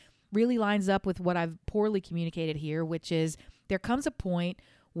 that really lines up with what I've poorly communicated here, which is there comes a point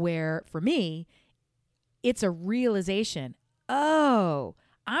where, for me, it's a realization,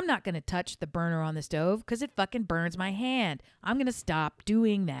 I'm not going to touch the burner on the stove because it fucking burns my hand. I'm going to stop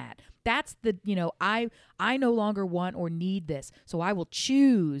doing that. That's I no longer want or need this. So I will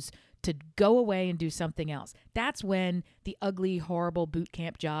choose to go away and do something else. That's when the ugly, horrible boot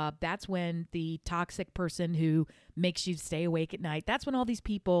camp job, that's when the toxic person who makes you stay awake at night, that's when all these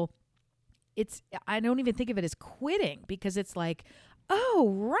people, I don't even think of it as quitting because it's like,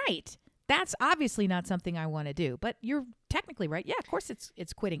 oh, right. That's obviously not something I want to do. But you're technically right. Yeah, of course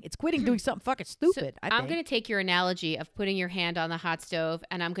it's quitting. It's quitting doing something fucking stupid. So I'm going to take your analogy of putting your hand on the hot stove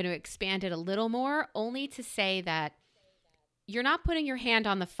and I'm going to expand it a little more, only to say that you're not putting your hand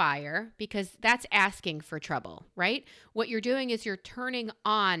on the fire because that's asking for trouble, right? What you're doing is you're turning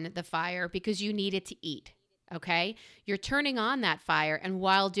on the fire because you need it to eat, okay? You're turning on that fire, and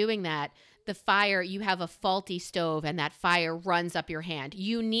while doing that, the fire, you have a faulty stove and that fire runs up your hand.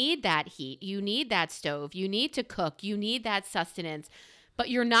 You need that heat. You need that stove. You need to cook. You need that sustenance, but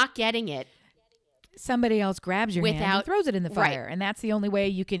you're not getting it. Somebody else grabs your hand and throws it in the fire, right. And that's the only way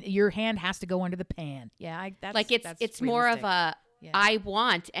you can. Your hand has to go under the pan. Yeah, it's more of a I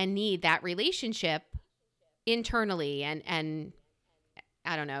want and need that relationship internally and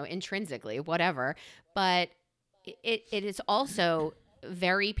I don't know, intrinsically, whatever. But it is also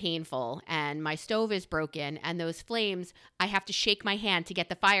very painful, and my stove is broken, and those flames, I have to shake my hand to get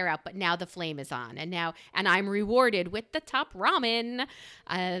the fire out, but now the flame is on, and I'm rewarded with the top ramen.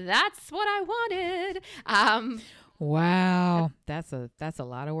 That's what I wanted. Wow, that's a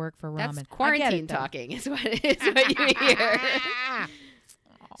lot of work for ramen. That's quarantine talking is what you hear.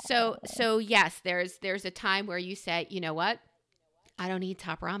 So yes, there's a time where you say, you know what, I don't need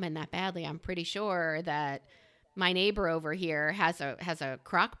top ramen that badly. I'm pretty sure that my neighbor over here has a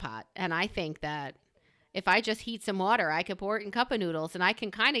crock pot, and I think that if I just heat some water, I could pour it in cup of noodles, and I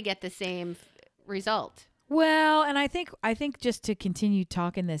can kind of get the same result. Well, and I think just to continue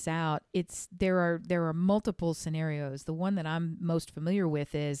talking this out, there are multiple scenarios. The one that I'm most familiar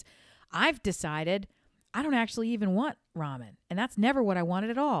with is I've decided I don't actually even want ramen, and that's never what I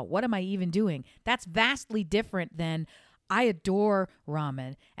wanted at all. What am I even doing? That's vastly different than I adore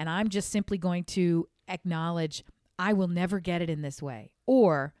ramen, and I'm just simply going to acknowledge I will never get it in this way.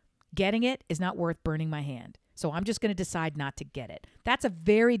 Or getting it is not worth burning my hand. So I'm just going to decide not to get it. That's a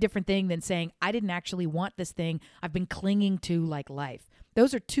very different thing than saying, I didn't actually want this thing. I've been clinging to like life.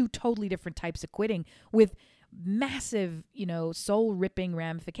 Those are two totally different types of quitting with massive, soul-ripping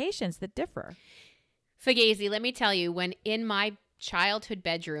ramifications that differ. Fugazi, let me tell you, when in my childhood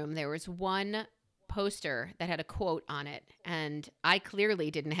bedroom, there was one poster that had a quote on it, and I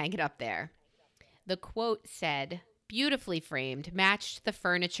clearly didn't hang it up there. The quote said, beautifully framed, matched the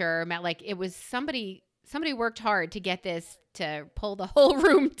furniture, like it was somebody worked hard to get this to pull the whole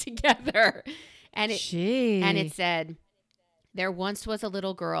room together. And it said, there once was a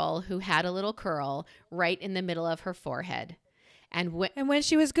little girl who had a little curl right in the middle of her forehead. And when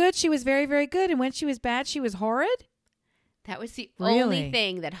she was good, she was very, very good. And when she was bad, she was horrid? That was the only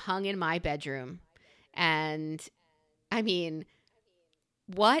thing that hung in my bedroom. And I mean,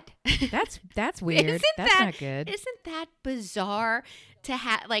 what? That's weird. That's not good. Isn't that bizarre to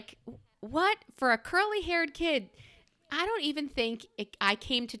have, like, what? For a curly-haired kid, I don't even think I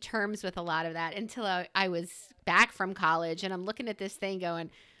came to terms with a lot of that until I was back from college, and I'm looking at this thing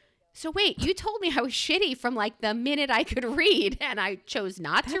going, so wait, you told me I was shitty from like the minute I could read, and I chose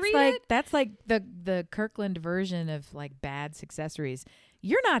not to read it? That's like the Kirkland version of like bad accessories.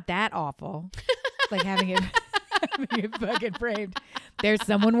 You're not that awful. Like having it fucking framed. There's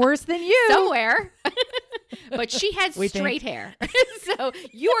someone worse than you. Somewhere. But she had straight hair. So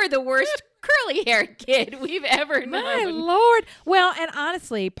you're the worst curly-haired kid we've ever known. My Lord. Well, and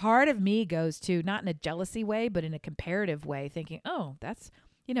honestly, part of me goes to, not in a jealousy way, but in a comparative way, thinking, oh, that's,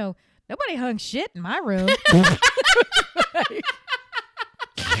 nobody hung shit in my room. He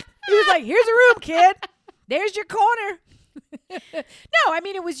was like, here's a room, kid. There's your corner. No, I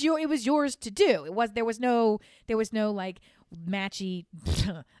mean it was yours to do. There was no like matchy.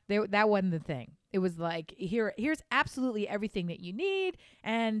 That wasn't the thing. It was like here's absolutely everything that you need,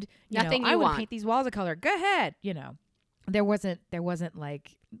 and I would paint these walls a color. Go ahead. There wasn't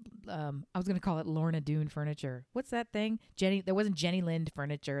like I was gonna call it Lorna Doone furniture. What's that thing? There wasn't Jenny Lind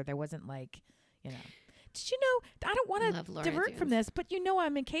furniture. There wasn't like Did you know? I don't want to divert from this, but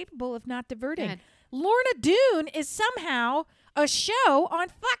I'm incapable of not diverting. Lorna Doone is somehow a show on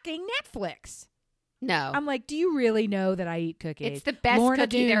fucking Netflix. No. I'm like, do you really know that I eat cookies? It's the best Lorna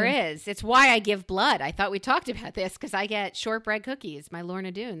cookie Doone. there is. It's why I give blood. I thought we talked about this because I get shortbread cookies, my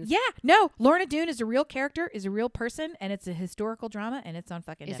Lorna Doones. Yeah, no. Lorna Doone is a real character, is a real person, and it's a historical drama, and it's on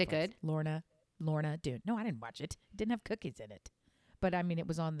fucking Netflix. Is it good? Lorna Doone. No, I didn't watch it. It didn't have cookies in it. But, I mean, it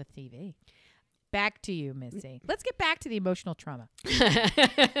was on the TV. Back to you, Missy. Let's get back to the emotional trauma.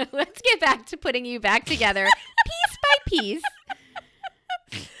 Let's get back to putting you back together piece by piece.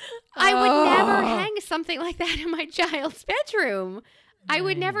 I would never hang something like that in my child's bedroom. I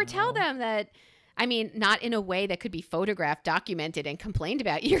would never tell them that. I mean, not in a way that could be photographed, documented, and complained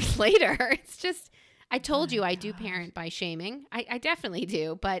about years later. It's just, I told you I do parent by shaming. I definitely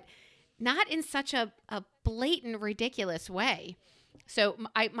do, but not in such a blatant, ridiculous way. So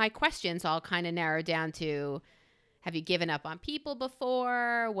my questions all kind of narrowed down to, have you given up on people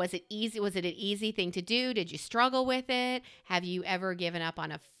before? Was it easy? Was it an easy thing to do? Did you struggle with it? Have you ever given up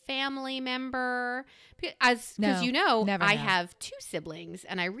on a family member? Because I have 2 siblings,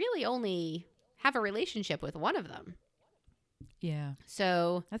 and I really only have a relationship with one of them. Yeah.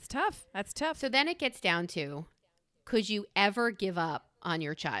 So that's tough. So then it gets down to, could you ever give up on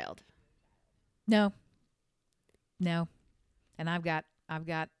your child? No. And I've got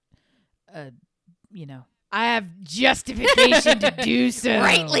I have justification to do so.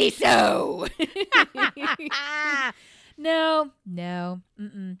 Rightly so. No.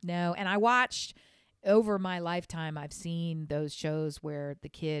 And I watched, over my lifetime, I've seen those shows where the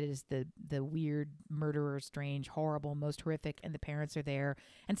kid is the weird murderer, strange, horrible, most horrific, and the parents are there.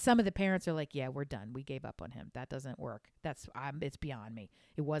 And some of the parents are like, yeah, we're done. We gave up on him. That doesn't work. It's beyond me.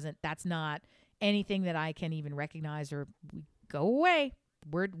 That's not anything that I can even recognize, or we go away.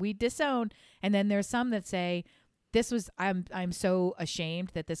 We disown. And then there's some that say, I'm so ashamed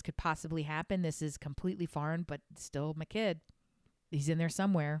that this could possibly happen. This is completely foreign, but still my kid. He's in there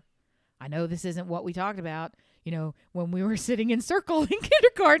somewhere. I know this isn't what we talked about, when we were sitting in circle in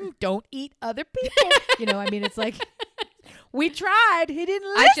kindergarten. Don't eat other people. I mean, it's like, we tried. He didn't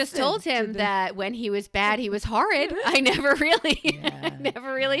listen. I just told him that when he was bad, he was horrid. I never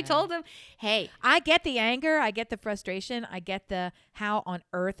really told him, hey. I get the anger. I get the frustration. I get the, how on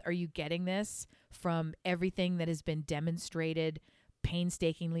earth are you getting this from everything that has been demonstrated,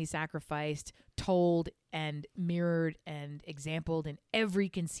 painstakingly sacrificed, told and mirrored and exampled in every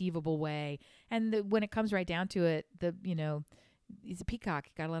conceivable way. And when it comes right down to it, He's a peacock.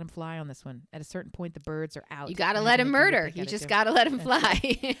 You gotta let him fly on this one. At a certain point, the birds are out. You got to and let he's him gonna do what murder. they You gotta just do. got to let him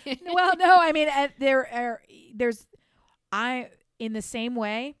fly. Well, no, I mean, in the same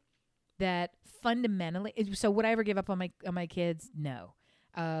way that fundamentally, so would I ever give up on my kids? No.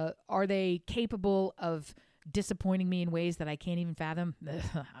 Are they capable of disappointing me in ways that I can't even fathom?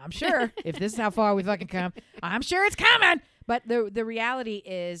 I'm sure. If this is how far we fucking come, I'm sure it's coming. But the reality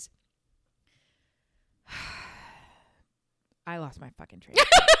is, I lost my fucking train.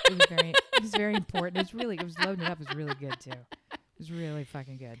 It was very important. It was loading it up. It was really good too. It was really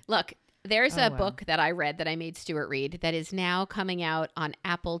fucking good. Look, there's a wow. book that I read that I made Stuart read that is now coming out on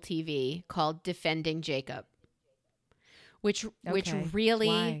Apple TV called Defending Jacob, which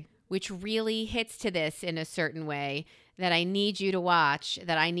Why? really hits to this in a certain way that I need you to watch.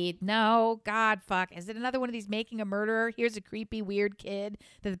 That I need. No, God, fuck. Is it another one of these making a murderer? Here's a creepy, weird kid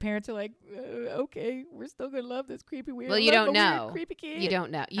that the parents are like, okay, we're still going to love this creepy, weird. Well, you love don't the weird, know. creepy kid. You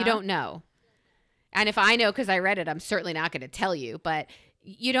don't know. You Huh? don't know. And if I know because I read it, I'm certainly not going to tell you. But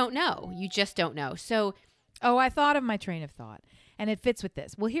you don't know. You just don't know. So, Oh, I thought of my train of thought, and it fits with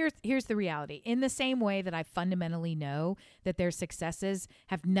this. Well, here's the reality. In the same way that I fundamentally know that their successes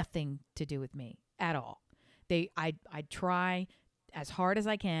have nothing to do with me at all. I try as hard as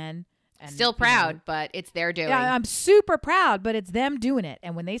I can. And, still proud, but it's their doing. Yeah, I'm super proud, but it's them doing it.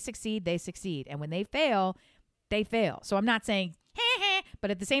 And when they succeed, they succeed. And when they fail, they fail. So I'm not saying,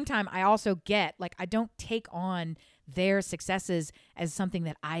 but at the same time, I also get, like, I don't take on their successes as something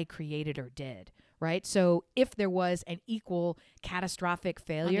that I created or did, right? So if there was an equal catastrophic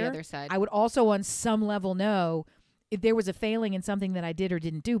failure, on the other side, I would also on some level know if there was a failing in something that I did or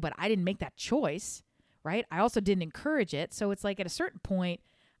didn't do, but I didn't make that choice, right? I also didn't encourage it. So it's like at a certain point,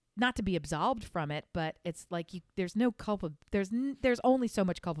 not to be absolved from it, but it's like there's no there's only so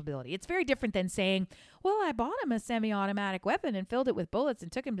much culpability. It's very different than saying, well, I bought him a semi-automatic weapon and filled it with bullets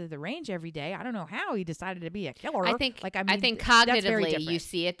and took him to the range every day. I don't know how he decided to be a killer. I think that's very cognitively you different.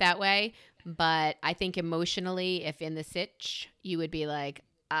 see it that way, but I think emotionally, if in the sitch, you would be like,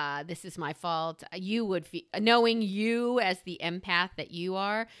 this is my fault. You would knowing you as the empath that you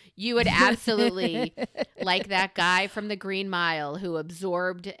are, you would absolutely like that guy from the Green Mile who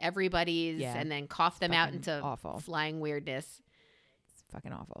absorbed everybody's and then coughed them out into awful flying weirdness. It's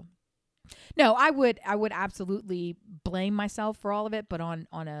fucking awful. No, I would absolutely blame myself for all of it, but on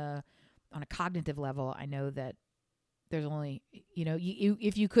a cognitive level, I know that there's only, you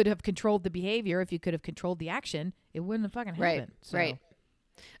if you could have controlled the behavior, if you could have controlled the action, it wouldn't have fucking happened. Right.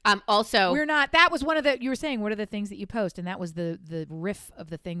 Also, we're not. That was one of the. You were saying what are the things that you post, and that was the riff of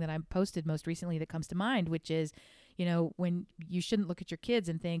the thing that I posted most recently that comes to mind, which is, when you shouldn't look at your kids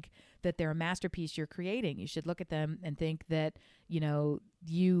and think that they're a masterpiece you're creating. You should look at them and think that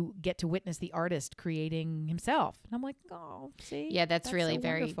you get to witness the artist creating himself. And I'm like, oh, see, yeah, that's really so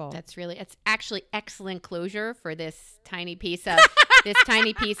very. wonderful. It's actually excellent closure for this tiny piece of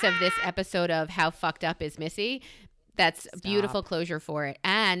this episode of How Fucked Up Is Missy. That's a beautiful closure for it.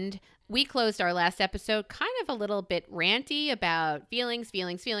 And we closed our last episode kind of a little bit ranty about feelings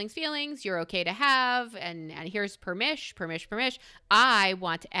you're okay to have. And here's permish. I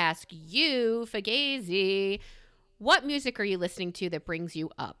want to ask you, Fugazi, what music are you listening to that brings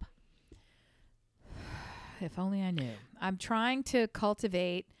you up? If only I knew. I'm trying to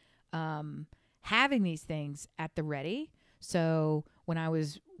cultivate having these things at the ready. So when I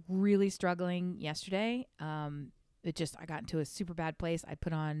was really struggling yesterday, I got into a super bad place.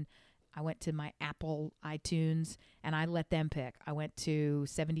 I went to my Apple iTunes and I let them pick. I went to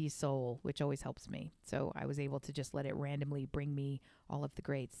 70s Soul, which always helps me. So I was able to just let it randomly bring me all of the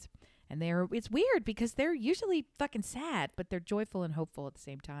greats. And it's weird because they're usually fucking sad, but they're joyful and hopeful at the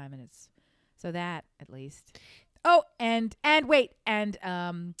same time. And it's so that at least. Oh, and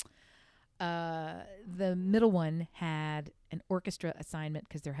the middle one had an orchestra assignment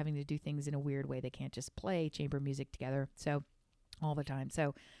because they're having to do things in a weird way. They can't just play chamber music together all the time.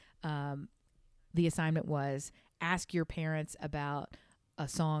 So the assignment was ask your parents about a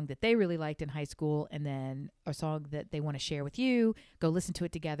song that they really liked in high school and then a song that they want to share with you. Go listen to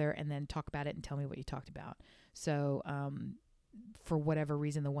it together and then talk about it and tell me what you talked about. So for whatever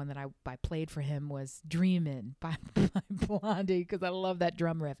reason, the one that I played for him was Dreamin' by Blondie because I love that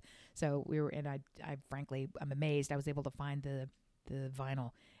drum riff. So I frankly, I'm amazed I was able to find the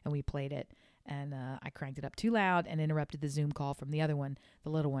vinyl and we played it. And I cranked it up too loud and interrupted the Zoom call from the other one, the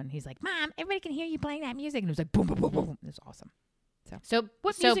little one. He's like, Mom, everybody can hear you playing that music. And it was like, boom, boom, boom, boom. It was awesome. So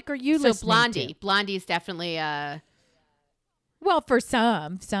what music are you listening Blondie. to? Blondie's definitely well, for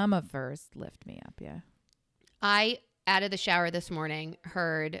some of hers lift me up, yeah. I, out of the shower this morning,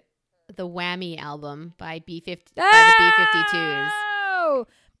 heard the Whammy album by by the B-52s. Oh,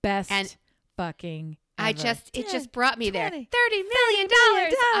 best And fucking I ever. it just brought me there. $30 $20 million.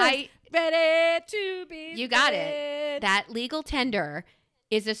 Ready to be You got it. fed. That Legal Tender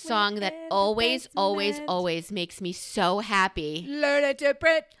is a song that When always, the always, best always makes me so happy. Learn it to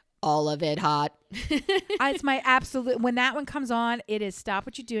print. All of it hot. It's my absolute. When that one comes on, it is stop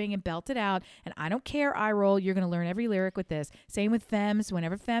what you're doing and belt it out. And I don't care, eye roll. You're going to learn every lyric with this. Same with Femmes.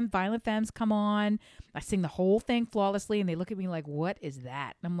 Whenever Violent Femmes come on, I sing the whole thing flawlessly, and they look at me like, "What is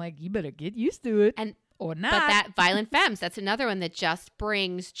that?" And I'm like, "You better get used to it." And or not. But that Violent Femmes, that's another one that just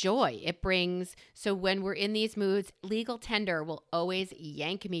brings joy. It brings, so when we're in these moods, Legal Tender will always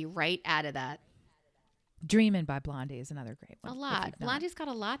yank me right out of that. Dreamin' by Blondie is another great one. A if lot. you've not. Blondie's got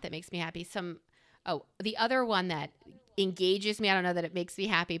a lot that makes me happy. The other one that engages me, I don't know that it makes me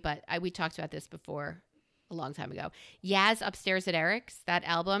happy, but we talked about this before a long time ago. Yaz Upstairs at Eric's, that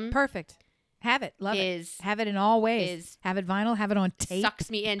album Perfect. Have it. Love it. Have it in all ways. Have it vinyl. Have it on tape. sucks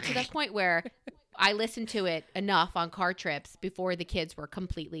me in to the point where I listened to it enough on car trips before the kids were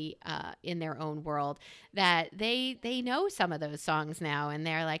completely in their own world that they know some of those songs now, and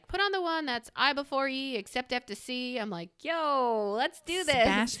they're like, put on the one that's I Before Ye, Except F to C. I'm like, yo, let's do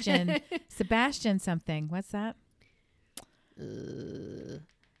this. Sebastian something. What's that?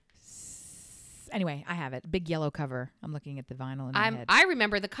 Anyway, I have it. Big yellow cover. I'm looking at the vinyl in my head. I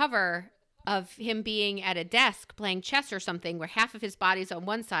remember the cover of him being at a desk playing chess or something where half of his body's on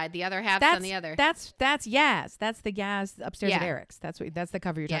one side, the other half's on the other. That's Yaz. That's the Yaz Upstairs at Yeah. Eric's. That's the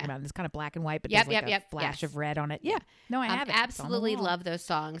cover you're talking about. And it's kind of black and white, but Yep, there's like yep, a flash yes. of red on it. Yeah. No, I have it. Absolutely It's on the wall. love those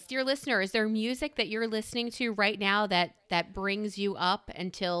songs. Dear listener, is there music that you're listening to right now that brings you up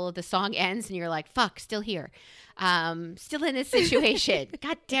until the song ends and you're like, fuck, still here. Still in this situation.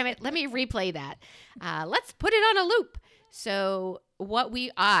 God damn it. Let me replay that. Let's put it on a loop. So we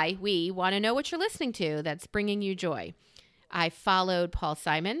want to know what you're listening to that's bringing you joy. I followed Paul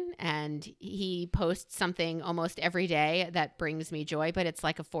Simon, and he posts something almost every day that brings me joy, but it's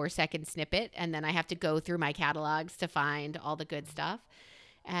like a 4-second snippet, and then I have to go through my catalogs to find all the good stuff.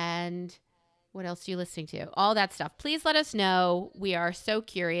 And what else are you listening to? All that stuff. Please let us know. We are so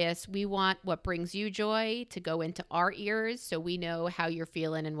curious. We want what brings you joy to go into our ears so we know how you're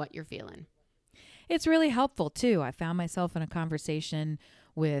feeling and what you're feeling. It's really helpful, too. I found myself in a conversation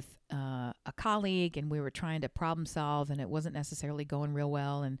with a colleague, and we were trying to problem solve, and it wasn't necessarily going real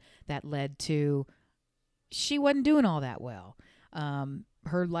well, and that led to she wasn't doing all that well.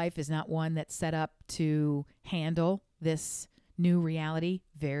 Her life is not one that's set up to handle this new reality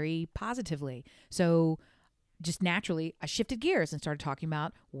very positively. So just naturally, I shifted gears and started talking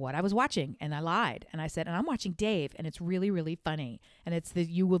about what I was watching, and I lied. And I said, and I'm watching Dave, and it's really, really funny. And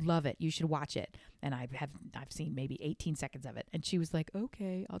you would love it. You should watch it. And I've seen maybe 18 seconds of it. And she was like,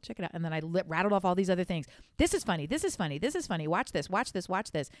 okay, I'll check it out. And then I rattled off all these other things. This is funny. This is funny. This is funny. Watch this, watch this,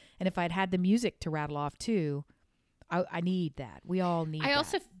 watch this. And if I'd had the music to rattle off too, I need that. We all need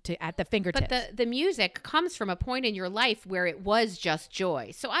at the fingertips. But the music comes from a point in your life where it was just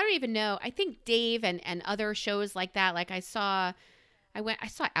joy. So I don't even know. I think Dave and other shows like that, like I saw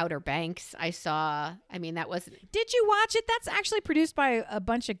Outer Banks. That wasn't. Did you watch it? That's actually produced by a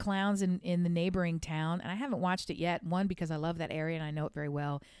bunch of clowns in the neighboring town. And I haven't watched it yet. One, because I love that area and I know it very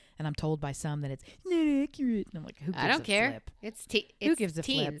well. And I'm told by some that it's not accurate. And I'm like, who gives I don't a care. flip? Who gives a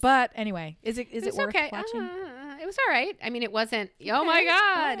teens. flip? But anyway, is it worth okay. watching? It was all right. I mean, it wasn't. Oh my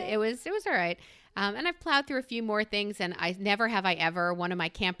God! It was all right. And I've plowed through a few more things, and I never have I ever. One of my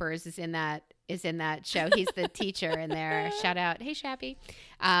campers is in that show. He's the teacher in there. Shout out, hey Shappy,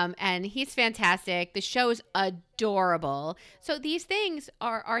 and he's fantastic. The show's adorable. So these things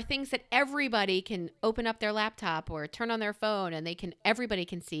are things that everybody can open up their laptop or turn on their phone, and everybody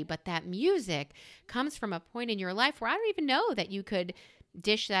can see. But that music comes from a point in your life where I don't even know that you could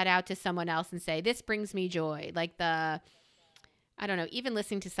dish that out to someone else and say, this brings me joy. Like I don't know, even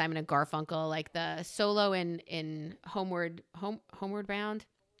listening to Simon and Garfunkel, like the solo in Homeward Bound.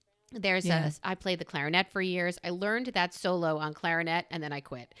 I played the clarinet for years. I learned that solo on clarinet and then I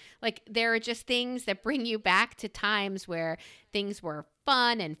quit. Like there are just things that bring you back to times where things were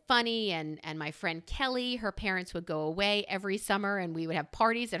fun and funny. And my friend Kelly, her parents would go away every summer and we would have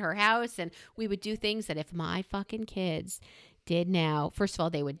parties at her house and we would do things that if my fucking kids did now, first of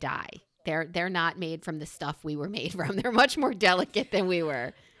all, they would die. They're not made from the stuff we were made from. They're much more delicate than we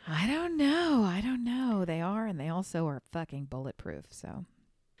were. I don't know. They are, and they also are fucking bulletproof. So,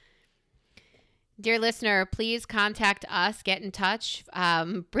 dear listener, please contact us. Get in touch.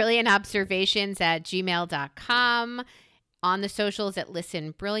 brilliantobservations@gmail.com. On the socials at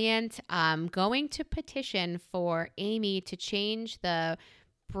Listen Brilliant. I'm going to petition for Amy to change the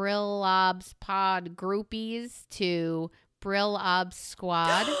Brillobs Pod Groupies to Brillobs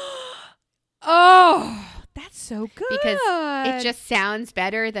Squad. Oh, that's so good. Because it just sounds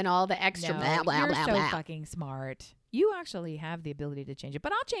better than all the extra blah, blah, you're blah, so blah. fucking smart. You actually have the ability to change it,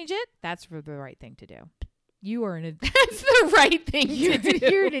 but I'll change it. That's the right thing to do. You are an That's the right thing to do.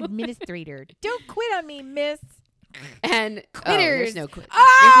 you're an administrator. Don't quit on me, miss. And Quitters. there's no quitting.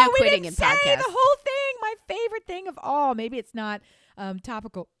 Oh, There's no we quitting didn't in say podcasts. the whole thing. My favorite thing of all. Maybe it's not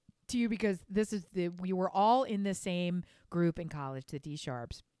topical to you because we were all in the same group in college, the D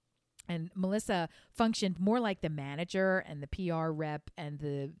Sharps. And Melissa functioned more like the manager and the PR rep and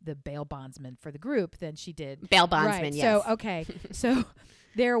the bail bondsman for the group than she did. Bail bondsman, Right. yes. So, okay. So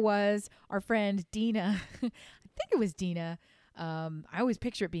there was our friend Dina. I think it was Dina. I always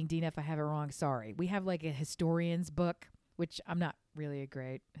picture it being Dina if I have it wrong. Sorry. We have like a historian's book, which I'm not really a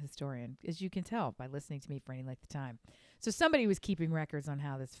great historian, as you can tell by listening to me for any length of time. So somebody was keeping records on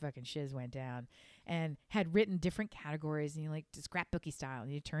how this fucking shiz went down and had written different categories and like scrapbooky style.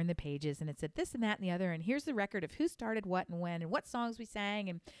 And you turn the pages and it said this and that and the other. And here's the record of who started what and when and what songs we sang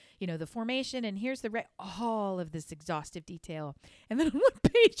and, the formation. And here's all of this exhaustive detail. And then on one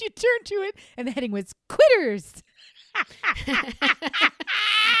page you turn to it and the heading was Quitters.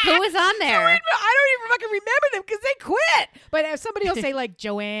 Who was on there? I don't even fucking remember them because they quit. But if somebody will say like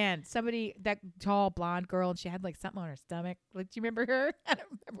Joanne, that tall blonde girl, and she had like something on her stomach. Like, do you remember her? I don't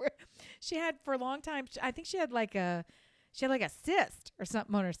remember. She had for a long time. I think she had like a cyst or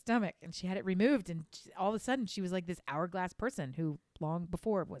something on her stomach, and she had it removed. And all of a sudden, she was like this hourglass person who long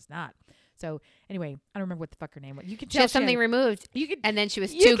before was not. So anyway, I don't remember what the fuck her name was. You can She tell had something removed, You could. and then she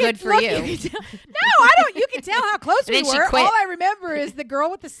was You too can good for look- you. can tell- No, I don't. You can tell how close And we then she were. quit. All I remember is the girl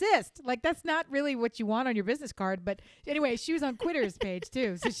with the cyst. Like, that's not really what you want on your business card. But anyway, she was on Quitter's page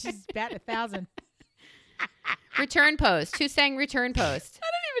too, so she's batting 1,000. Return Post. Who sang Return Post? I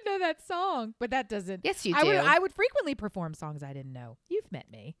don't even know that song, but that doesn't. Yes, you I do. I would frequently perform songs I didn't know. You've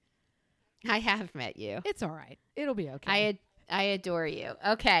met me. I have met you. It's all right. It'll be okay. I adore you.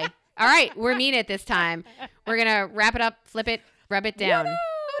 Okay. All right. We're mean it this time. We're going to wrap it up, flip it, rub it down.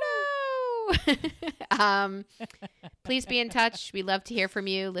 Please be in touch. We love to hear from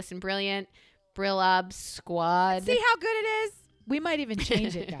you. Listen Brilliant. Brillobs Squad. See how good it is? We might even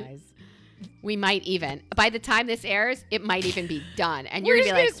change it, guys. We might even. By the time this airs, it might even be done. And you're going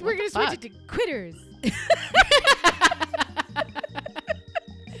to be like, we're gonna "What switch the it to Quitters. See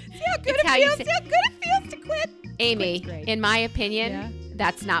how good It's it how you feels? say- See how good it feels to quit? fuck?" Amy, Quit's great. in my opinion, Yeah.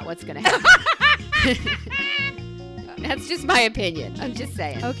 that's not what's going to happen. That's just my opinion. I'm just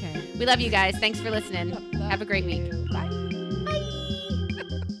saying. Okay. We love you guys. Thanks for listening. Have a great week. Bye.